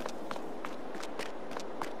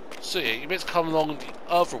 So yeah, you're meant to come along the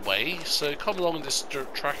other way, so come along this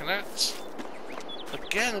dirt track and that.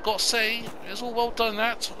 Again, I've got to say, it's all well done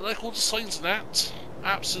that. I like all the signs and that.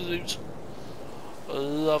 Absolute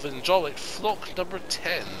loving job. Like flock number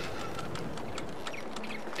 10.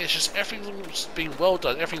 It's just everything's been well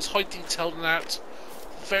done. Everything's high detailed and that.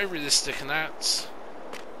 Very realistic and that.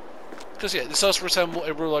 Because yeah, this does resemble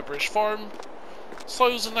a real life British farm.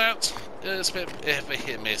 Silos and that. It's a bit of a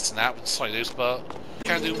hit and miss and that with silos, but you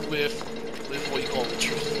can do with what you call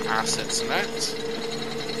assets and that.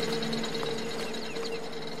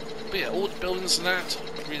 But yeah, all the buildings and that,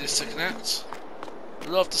 realistic and that.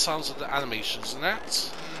 Love the sounds of the animations and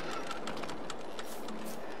that.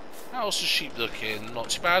 How's the sheep looking? Not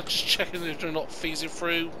too bad, just checking if they're not phasing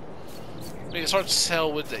through. I mean, it's hard to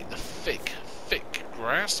tell with the thick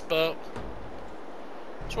grass, but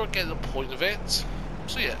sort of getting the point of it.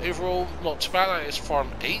 So yeah, overall, not too bad. That is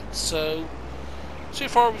farm 8, so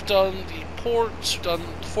far we've done the ports, we've done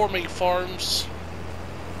 4 main farms.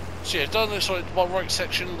 So yeah, done this sort of right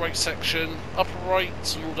section, upper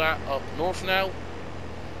right, and all that up north now.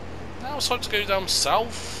 Now it's time to go down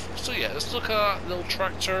south. So yeah, let's look at that little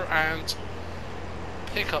tractor and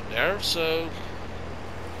pick up there. So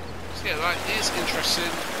yeah, that is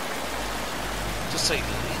interesting to say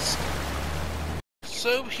the least.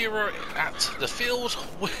 So here we're at the field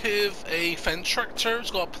with a Fendt tractor. It's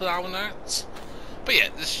got a plough in that. But yeah,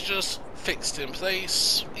 this is just fixed in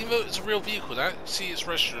place. Even though it's a real vehicle now, you see it's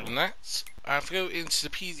registered in that. And if we go into the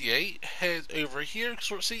PDA, head over here,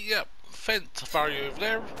 sort of see, yeah, Fendt value over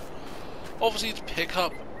there. Obviously the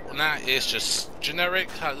pickup on that is just generic.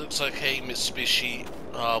 That looks like a Mitsubishi,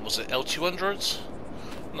 was it L200?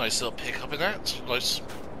 Nice little pickup in that. Nice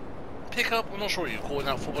pickup, I'm not sure what you're calling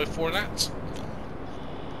that 4x4 in that.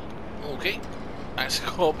 Okay,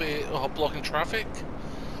 actually got a bit of blocking traffic.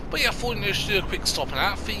 But yeah, I thought I should do a quick stop on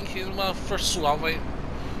that, thinking, well, first of all,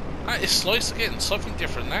 that is nice again, something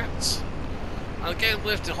different than that. And again,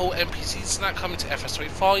 with the whole NPCs and that coming to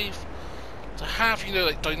FS22, to have, you know,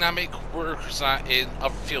 like dynamic workers that in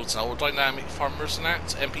other fields now, or dynamic farmers and that,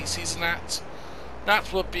 NPCs and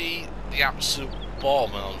that would be the absolute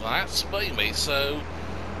bomb on that. But anyway, so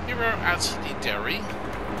here we are at the dairy.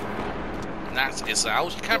 And that is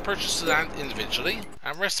out. You can purchase the land individually.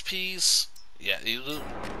 And recipes, yeah, they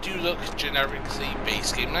do look generically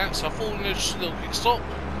base game now. So I thought we'd just a little quick stop.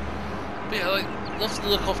 But yeah, like, love the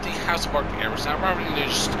look of the house market areas now, rather than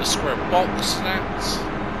just a square box and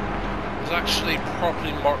that. It's actually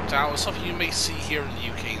properly marked out. It's something you may see here in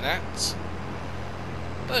the UK and that.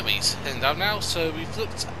 But anyways, heading down now. So we've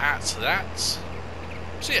looked at that.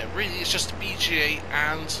 So yeah, really it's just the BGA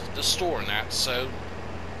and the store and that. So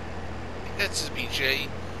head to the BGA,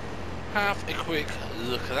 have a quick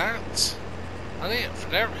look at that, and yeah,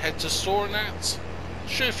 from there head to the store and that,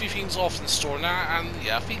 show a few things off in the store now, and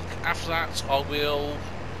yeah, I think after that I will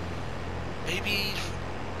maybe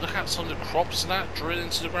look at some of the crops and that, drill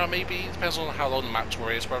into the ground maybe, depends on how long the map tour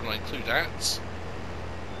is, whether I include that.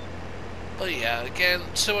 But yeah, again,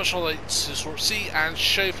 so much I like to sort of see and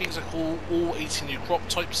show things like all 18 new crop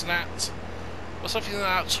types and that, but something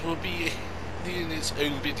like that will be needing its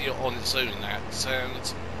own video on its own in that.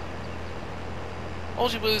 And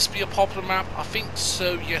obviously, will this be a popular map? I think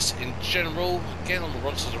so, yes, in general. Again, on the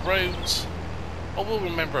run to the roads, I will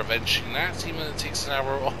remember eventually in that, even if it takes an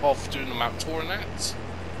hour off doing the map tour in that.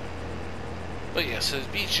 But yeah, so the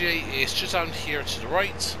BGA is just down here to the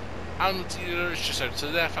right, and the dealer is just down to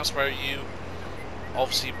the left. That's where you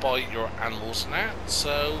obviously buy your animals and that.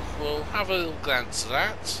 So we'll have a little glance at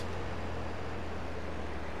that.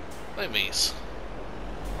 Anyways,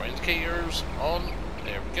 our indicators on,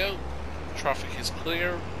 there we go, traffic is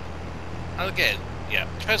clear, and again, yeah,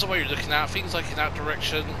 depends on where you're looking at, things like in that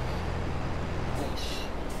direction,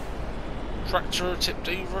 tractor tipped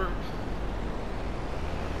over,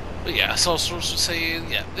 but yeah, so I was sort of saying,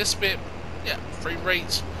 yeah, this bit, yeah, frame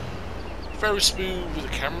rate, very smooth with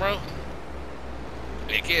the camera,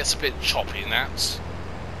 it gets a bit choppy in that.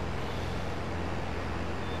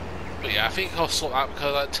 But yeah, I think I'll sort that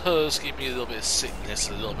because that does give me a little bit of sickness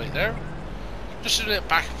a little bit there. Just doing it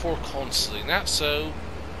back and forth constantly and that. So,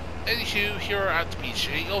 anywho, here at the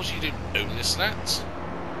BGA, obviously you don't own this and that.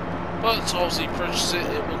 But to obviously purchase it,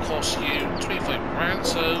 it will cost you 25 grand.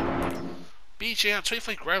 So, BGA at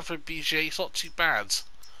 25 grand for BGA is not too bad.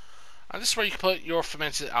 And this is where you can put your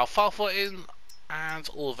fermented alfalfa in and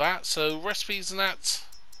all of that. So, recipes and that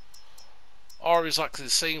are exactly the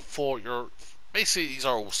same for your. Basically, these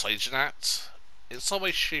are all sides in that, in some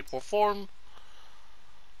way, shape, or form.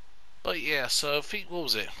 But yeah, so I think, what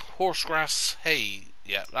was it? Horsegrass hay.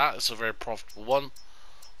 Yeah, that is a very profitable one.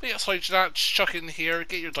 But yeah, sides in that, just chuck it in here,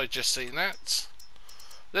 get your digestate in that.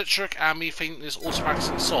 Electric and methane is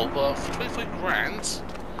automatically installed, but for 25 grand,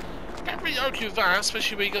 can't really argue with that,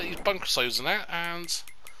 especially when you got these bunker sides in that. And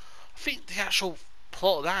I think the actual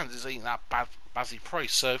plot of land ain't that badly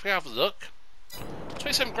priced. So if we have a look.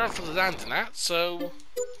 27 grand for the land in that, so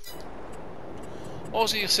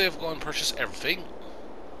obviously you say I've gone and purchase everything.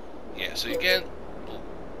 Yeah, so again,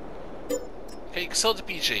 okay, you can sell the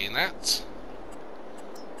BGA in that,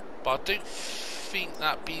 but I don't think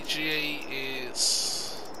that BGA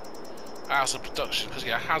is as a production, because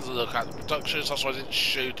yeah, I had to look at the productions, that's why I didn't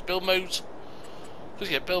show the build mode, because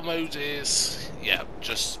yeah, build mode is, yeah,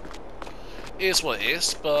 just is what it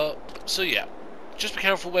is. But so yeah, just be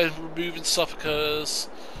careful when removing stuff, because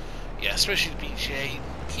yeah, especially the BGA,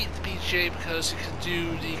 keep the BGA because you can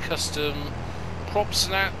do the custom crops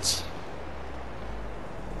and that.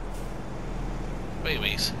 But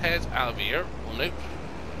anyways, head out of here. Oh nope,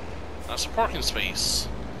 that's a parking space.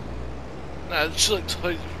 Now just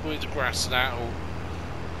like with the grass and that, or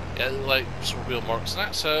yeah, like some real marks and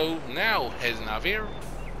that. So now heading out of here,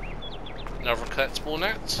 another collectible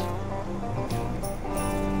net.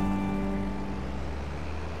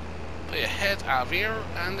 But yeah, head out of here,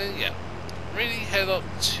 and then yeah, really head up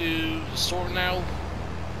to the store now.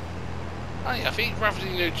 I think rather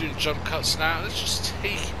than doing jump cuts now, let's just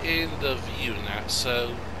take in the view now.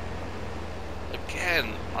 So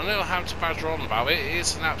again, I know how to badger on about it. It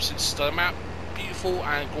is an absolute stunning map, beautiful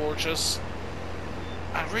and gorgeous.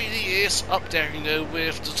 And really is up there,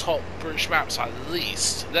 with the top British maps at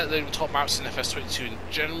least, let alone top maps in FS22 in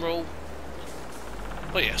general.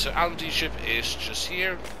 But yeah, so Allen ship is just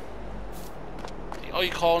here. The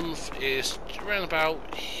icon is around about,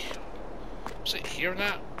 was it here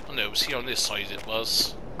now? Oh no, it was here on this side it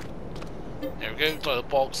was. There we go, dial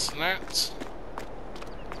box and that.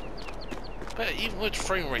 But even with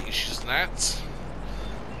frame rate issues and that,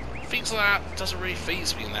 things like that doesn't really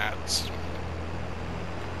faze me in that.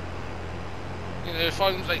 If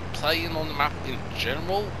I'm like playing on the map in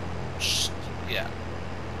general, just, yeah.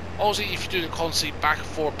 Obviously, if you're doing it constantly back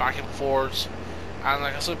and forth, and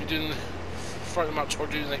like I said, be doing front of the map or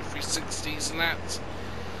doing like 360s and that,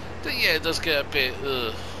 then yeah, it does get a bit,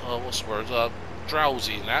 what's the word,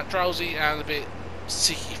 drowsy in that, and a bit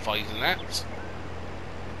sicky-fied in that.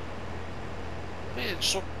 But yeah,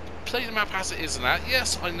 just play the map as it is in that.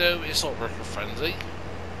 Yes, I know it's not worker friendly,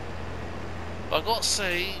 but I've got to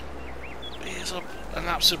say, it's an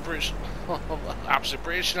absolute British,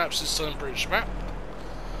 absolute stunning British map.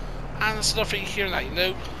 And there's nothing here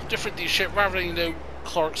that, different dealership, rather than,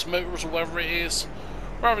 Clark's Motors or whatever it is,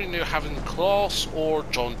 rather than, having Claas or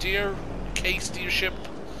John Deere, Case dealership,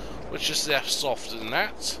 which is less softer than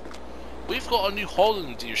that. We've got a new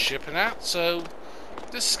Holland dealership in that, so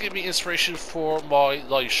this is giving me inspiration for my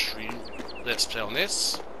live stream let's play on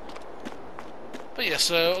this. But yeah,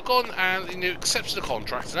 so I've gone and accepted the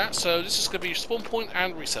contract and that, so this is going to be spawn point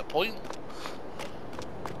and reset point.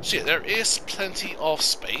 So yeah, there is plenty of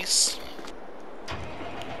space.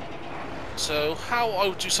 So how I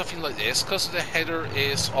would do something like this, because the header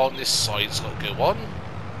is on this side, it's got to go on.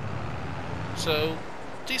 So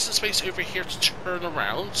decent space over here to turn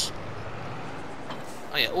around.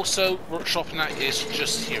 Oh yeah, also workshop in that is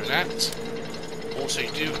just here and that. Also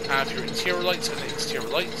you do have your interior lights and exterior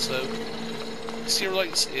lights, so exterior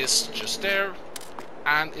lights is just there,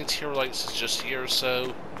 and interior lights is just here.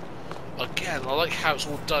 So again, I like how it's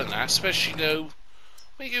all done now, especially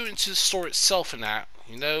when you go into the store itself and that,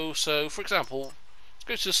 so for example, let's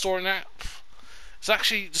go to the store and that, it's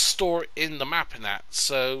actually the store in the map and that,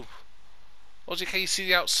 so as you can see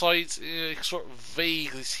the outside, you can sort of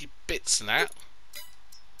vaguely see bits and that.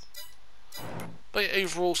 But yeah,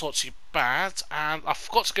 overall it's not too bad, and I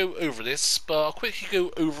forgot to go over this, but I'll quickly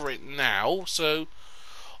go over it now. So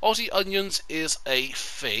obviously onions is a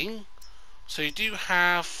thing, so you do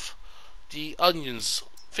have the onions,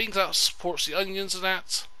 things that supports the onions and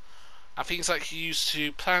that, and things that you use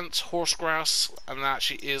to plant horse grass, and that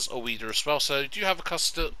actually is a weeder as well. So you do have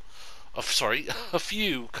a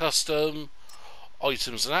few custom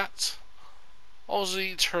items and that.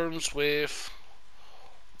 Obviously terms with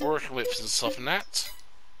working with and stuff and that.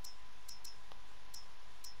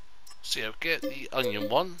 So yeah, get the onion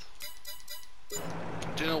one.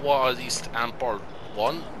 Don't know what are these and bird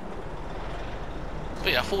one.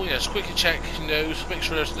 But yeah, I thought just quickly check, to make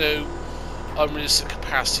sure there's no unrealistic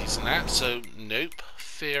capacities in that. So nope,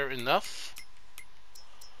 fair enough.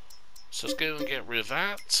 So let's go and get rid of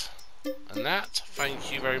that and that.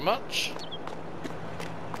 Thank you very much.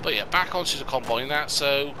 But yeah, back onto the combine that.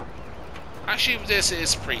 So actually with this it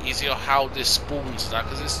is pretty easy on how this spawns that,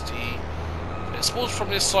 because it spawns from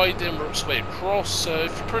this side then works its way across. So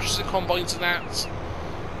if you're purchasing combines and that,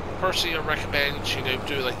 personally I recommend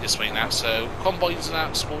do it like this way now. So combines and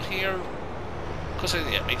that spawn here, because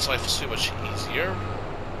then yeah, it makes life so much easier.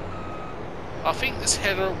 I think this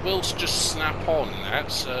header will just snap on in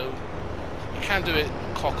that, so you can do it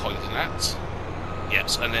cockeyed in that.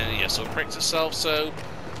 Yes, and then yeah, so it corrects itself. So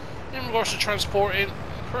in regards to transporting,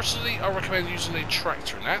 personally I recommend using a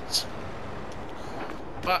tractor in that.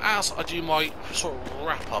 But as I do my sort of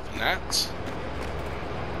wrap up in that,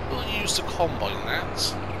 we'll use the combine in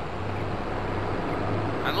that.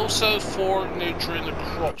 And also for during the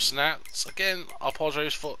crops and that, again I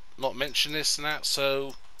apologise for not mentioning this and that.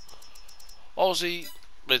 So obviously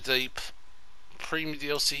with the premium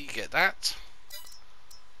DLC you get that.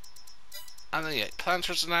 And then yeah,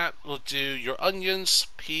 planters and that will do your onions,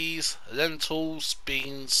 peas, lentils,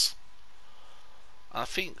 beans. I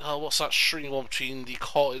think what's that stringy one between the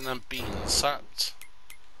cotton and beans?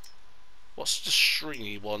 What's the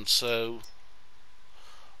stringy one? So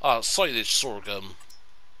silage sorghum.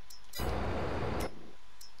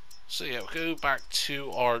 So yeah, we'll go back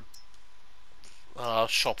to our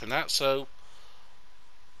shop in that. So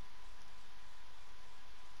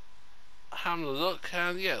having a look,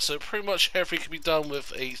 and yeah, so pretty much everything can be done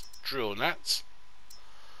with a drill in that.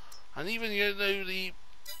 And even, you know, the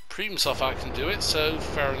premium stuff I can do it, so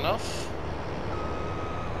fair enough.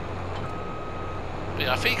 But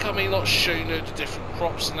yeah, I think I may not show you the different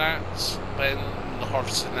crops and that when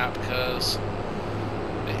harvesting that, because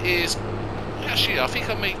it is actually, I think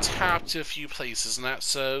I may tab to a few places and that,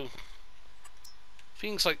 so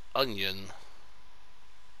things like onion.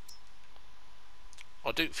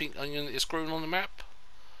 I don't think onion is grown on the map.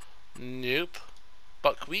 Nope.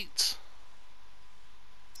 Buckwheat.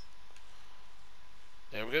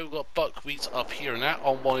 There we go, we've got buckwheat up here now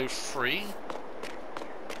on 103.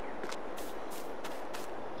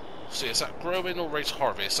 So is that growing or ready to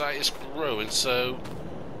harvest? That is growing, so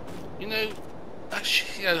you know,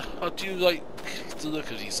 actually, yeah, I do like the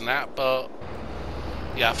look of these and that, but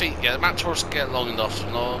yeah, I think, yeah, the map tours get long enough.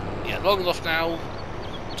 Long enough now.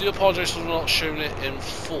 I do apologise for not showing it in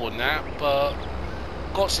full and that, but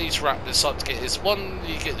got to need to wrap this up to get this one,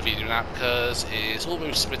 you get the video now, because it's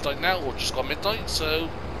almost midnight now, or just gone midnight, so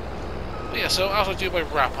but yeah, so as I do my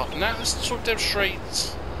wrap up and that, let's sort of demonstrate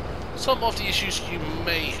some of the issues you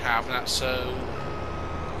may have and that, so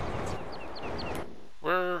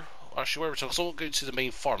where we're talking, so we'll go to the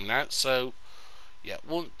main farm now, so yeah,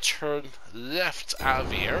 we'll turn left out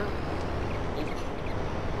of here.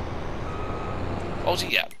 Oh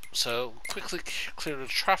yeah, so quickly clear the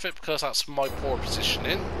traffic because that's my poor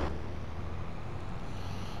positioning.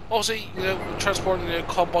 Obviously, you know, transporting, you know,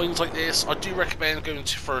 combines like this, I do recommend going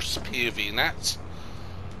to first POV in that.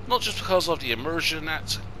 Not just because of the immersion in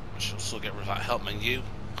that, I should also get rid of that help menu.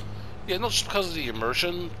 Yeah, not just because of the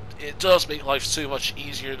immersion, it does make life so much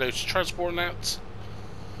easier though to transport in that.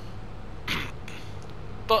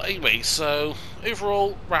 But anyway, so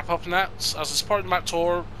overall wrap up in that, as it's part of the map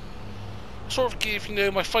tour, sort of give, you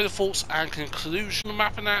know, my final thoughts and conclusion on the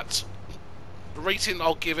map in that. The rating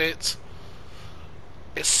I'll give it,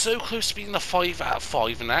 it's so close to being a 5 out of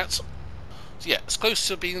 5 in that. So yeah, it's close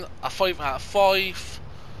to being a 5 out of 5,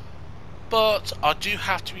 but I do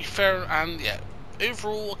have to be fair, and yeah,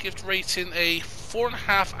 overall I'll give the rating a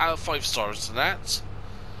 4.5 out of 5 stars in that.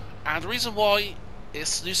 And the reason why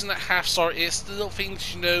it's losing that half star is the little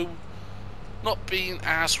things, you know, not being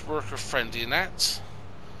as worker friendly in that.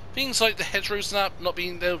 Things like the hedgerows and that not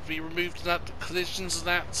being able to be removed and that, the collisions and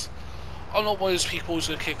that. I'm not one of those people who's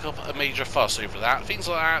going to kick up a major fuss over that. Things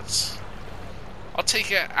like that, I'll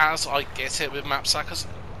take it as I get it with map because at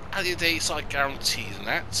the end of the day, it's like guaranteed in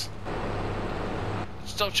that.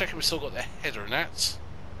 Just double checking we still got the header in that.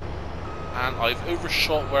 And I've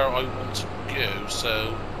overshot where I want to go,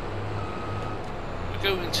 so we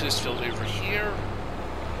go into this field over here.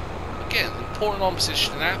 Again, important on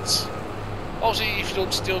position in that. Obviously, if you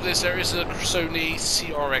don't steal this, there is a Sony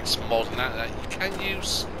CRX mod in that you can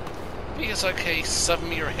use. I think it's like a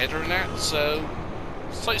 7-meter header in that, so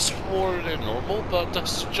slightly smaller than normal, but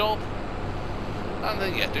does the job. And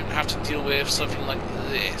then yeah, don't have to deal with something like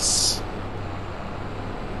this.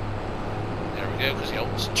 There we go, because you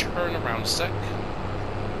have to turn around a sec.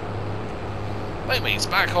 But anyways,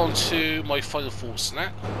 back onto my final thoughts in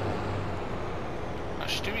that.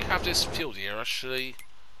 Actually, do we have this field here? Actually,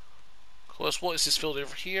 of course, what is this field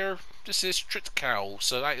over here? This is tricked cow,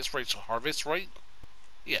 so that is ready to harvest, right?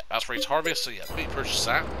 Yeah, that's ready to harvest, so yeah, we purchase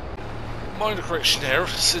that. Minor correction there,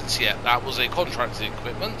 since yeah, that was a contracted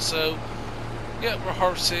equipment, so yeah, we're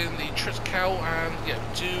harvesting the tricked cow, and yeah,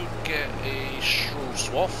 we do get a straw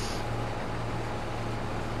swath.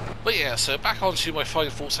 But yeah, so back onto my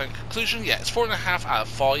final thoughts and conclusion. Yeah, it's 4.5 out of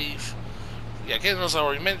 5. Yeah, again, as I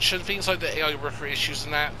already mentioned, things like the AI worker issues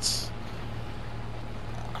and that.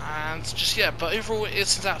 And just yeah, but overall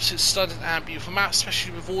it's an absolute stunning and beautiful map,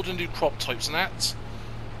 especially with all the new crop types and that.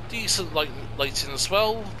 Decent lighting as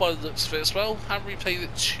well, by the looks of it as well. Haven't replayed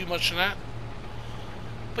it too much in that.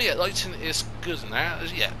 But yeah, lighting is good in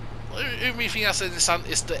that. Yeah, the only thing I understand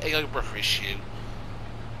is the AI worker issue.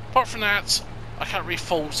 Apart from that, I can't really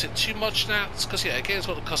fault it too much in that, because yeah, again, it's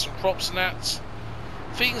got the custom crops and that.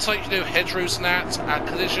 Things like, you know, hedgerows and that, and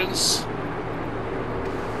collisions.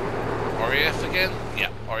 RAF again? Yeah,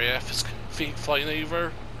 RAF is flying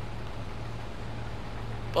over.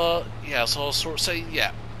 But yeah, so I'll sort of say,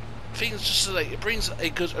 yeah, things just like, it brings a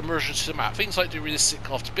good immersion to the map. Things like the realistic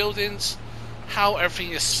of the buildings, how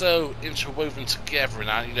everything is so interwoven together and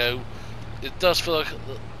that, you know, it does feel like,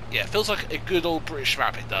 yeah, it feels like a good old British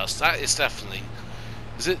map, it does. That is definitely.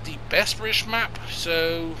 Is it the best British map?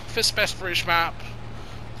 So, if it's the best British map,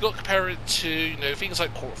 you've got to compare it to, you know, things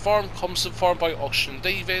like Court Farm, Compson Farm by Auction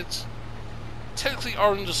David. Technically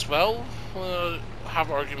Ireland as well. Have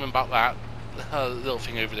an argument about that little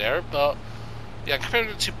thing over there, but yeah, comparing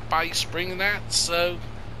it to Bay Spring and that, so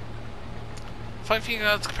if I think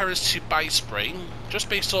I'd compare this to Body Spring, just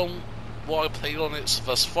based on what I played on it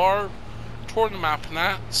thus far, touring the map and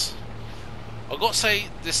that, I've got to say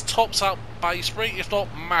this tops out Body Spring, if not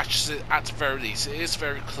matches it at the very least. It is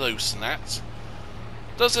very close in that.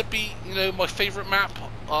 Does it beat, you know, my favourite map,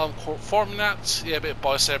 Court Farm in that? Yeah, a bit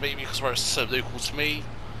biased there maybe because it's so local to me.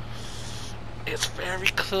 It's very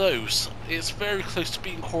close. It's very close to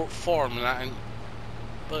beating Court Farm and that,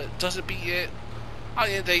 but does it beat it? At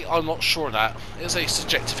the end of the day, I'm not sure of that. It's a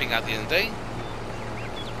subjective thing at the end of the day.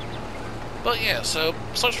 But yeah, so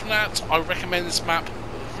aside from that, I recommend this map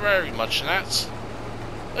very much in that.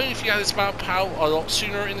 Only if you had this map out a lot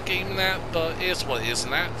sooner in the game than that, but it is what it is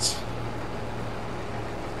in that.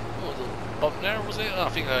 Oh, a little bump there, was it? Oh, I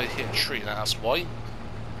think I hit a tree, that's why.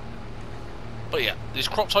 But yeah, these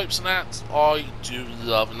crop types and that, I do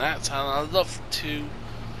love that, and I love to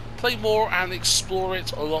play more and explore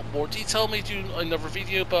it a lot more detail. May do another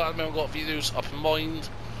video, but at the moment I've got videos up in mind.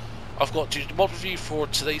 I've got to do the mod review for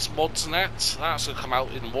today's mods and that. That's going to come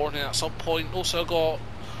out in the morning at some point. Also I've got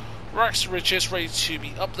Racks and Riches ready to be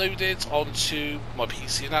uploaded onto my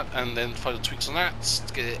PC and that, and then final tweaks on that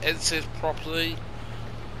to get it edited properly.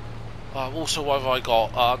 Also, what have I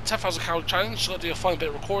got? 10,000 calorie challenge. Got to do a final bit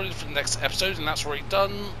of recording for the next episode, and that's already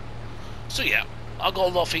done. So yeah, I've got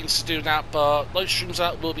a lot of things to do now, but live streams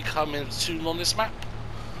out will be coming soon on this map.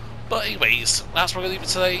 But anyways, that's where I'm going to leave it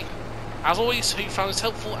today. As always, hope you found this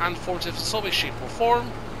helpful and informative in some way, shape or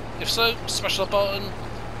form. If so, smash that button,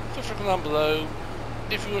 feel free to comment down below.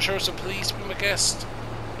 If you want to share some, please be my guest.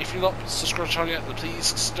 If you're not subscribed to the channel yet, then please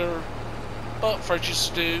consider. But for you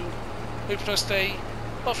to do, hope you have a nice day.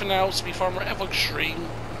 But for now, it's me, Farmer EnvoyXtreme,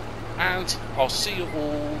 and I'll see you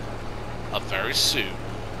all very soon.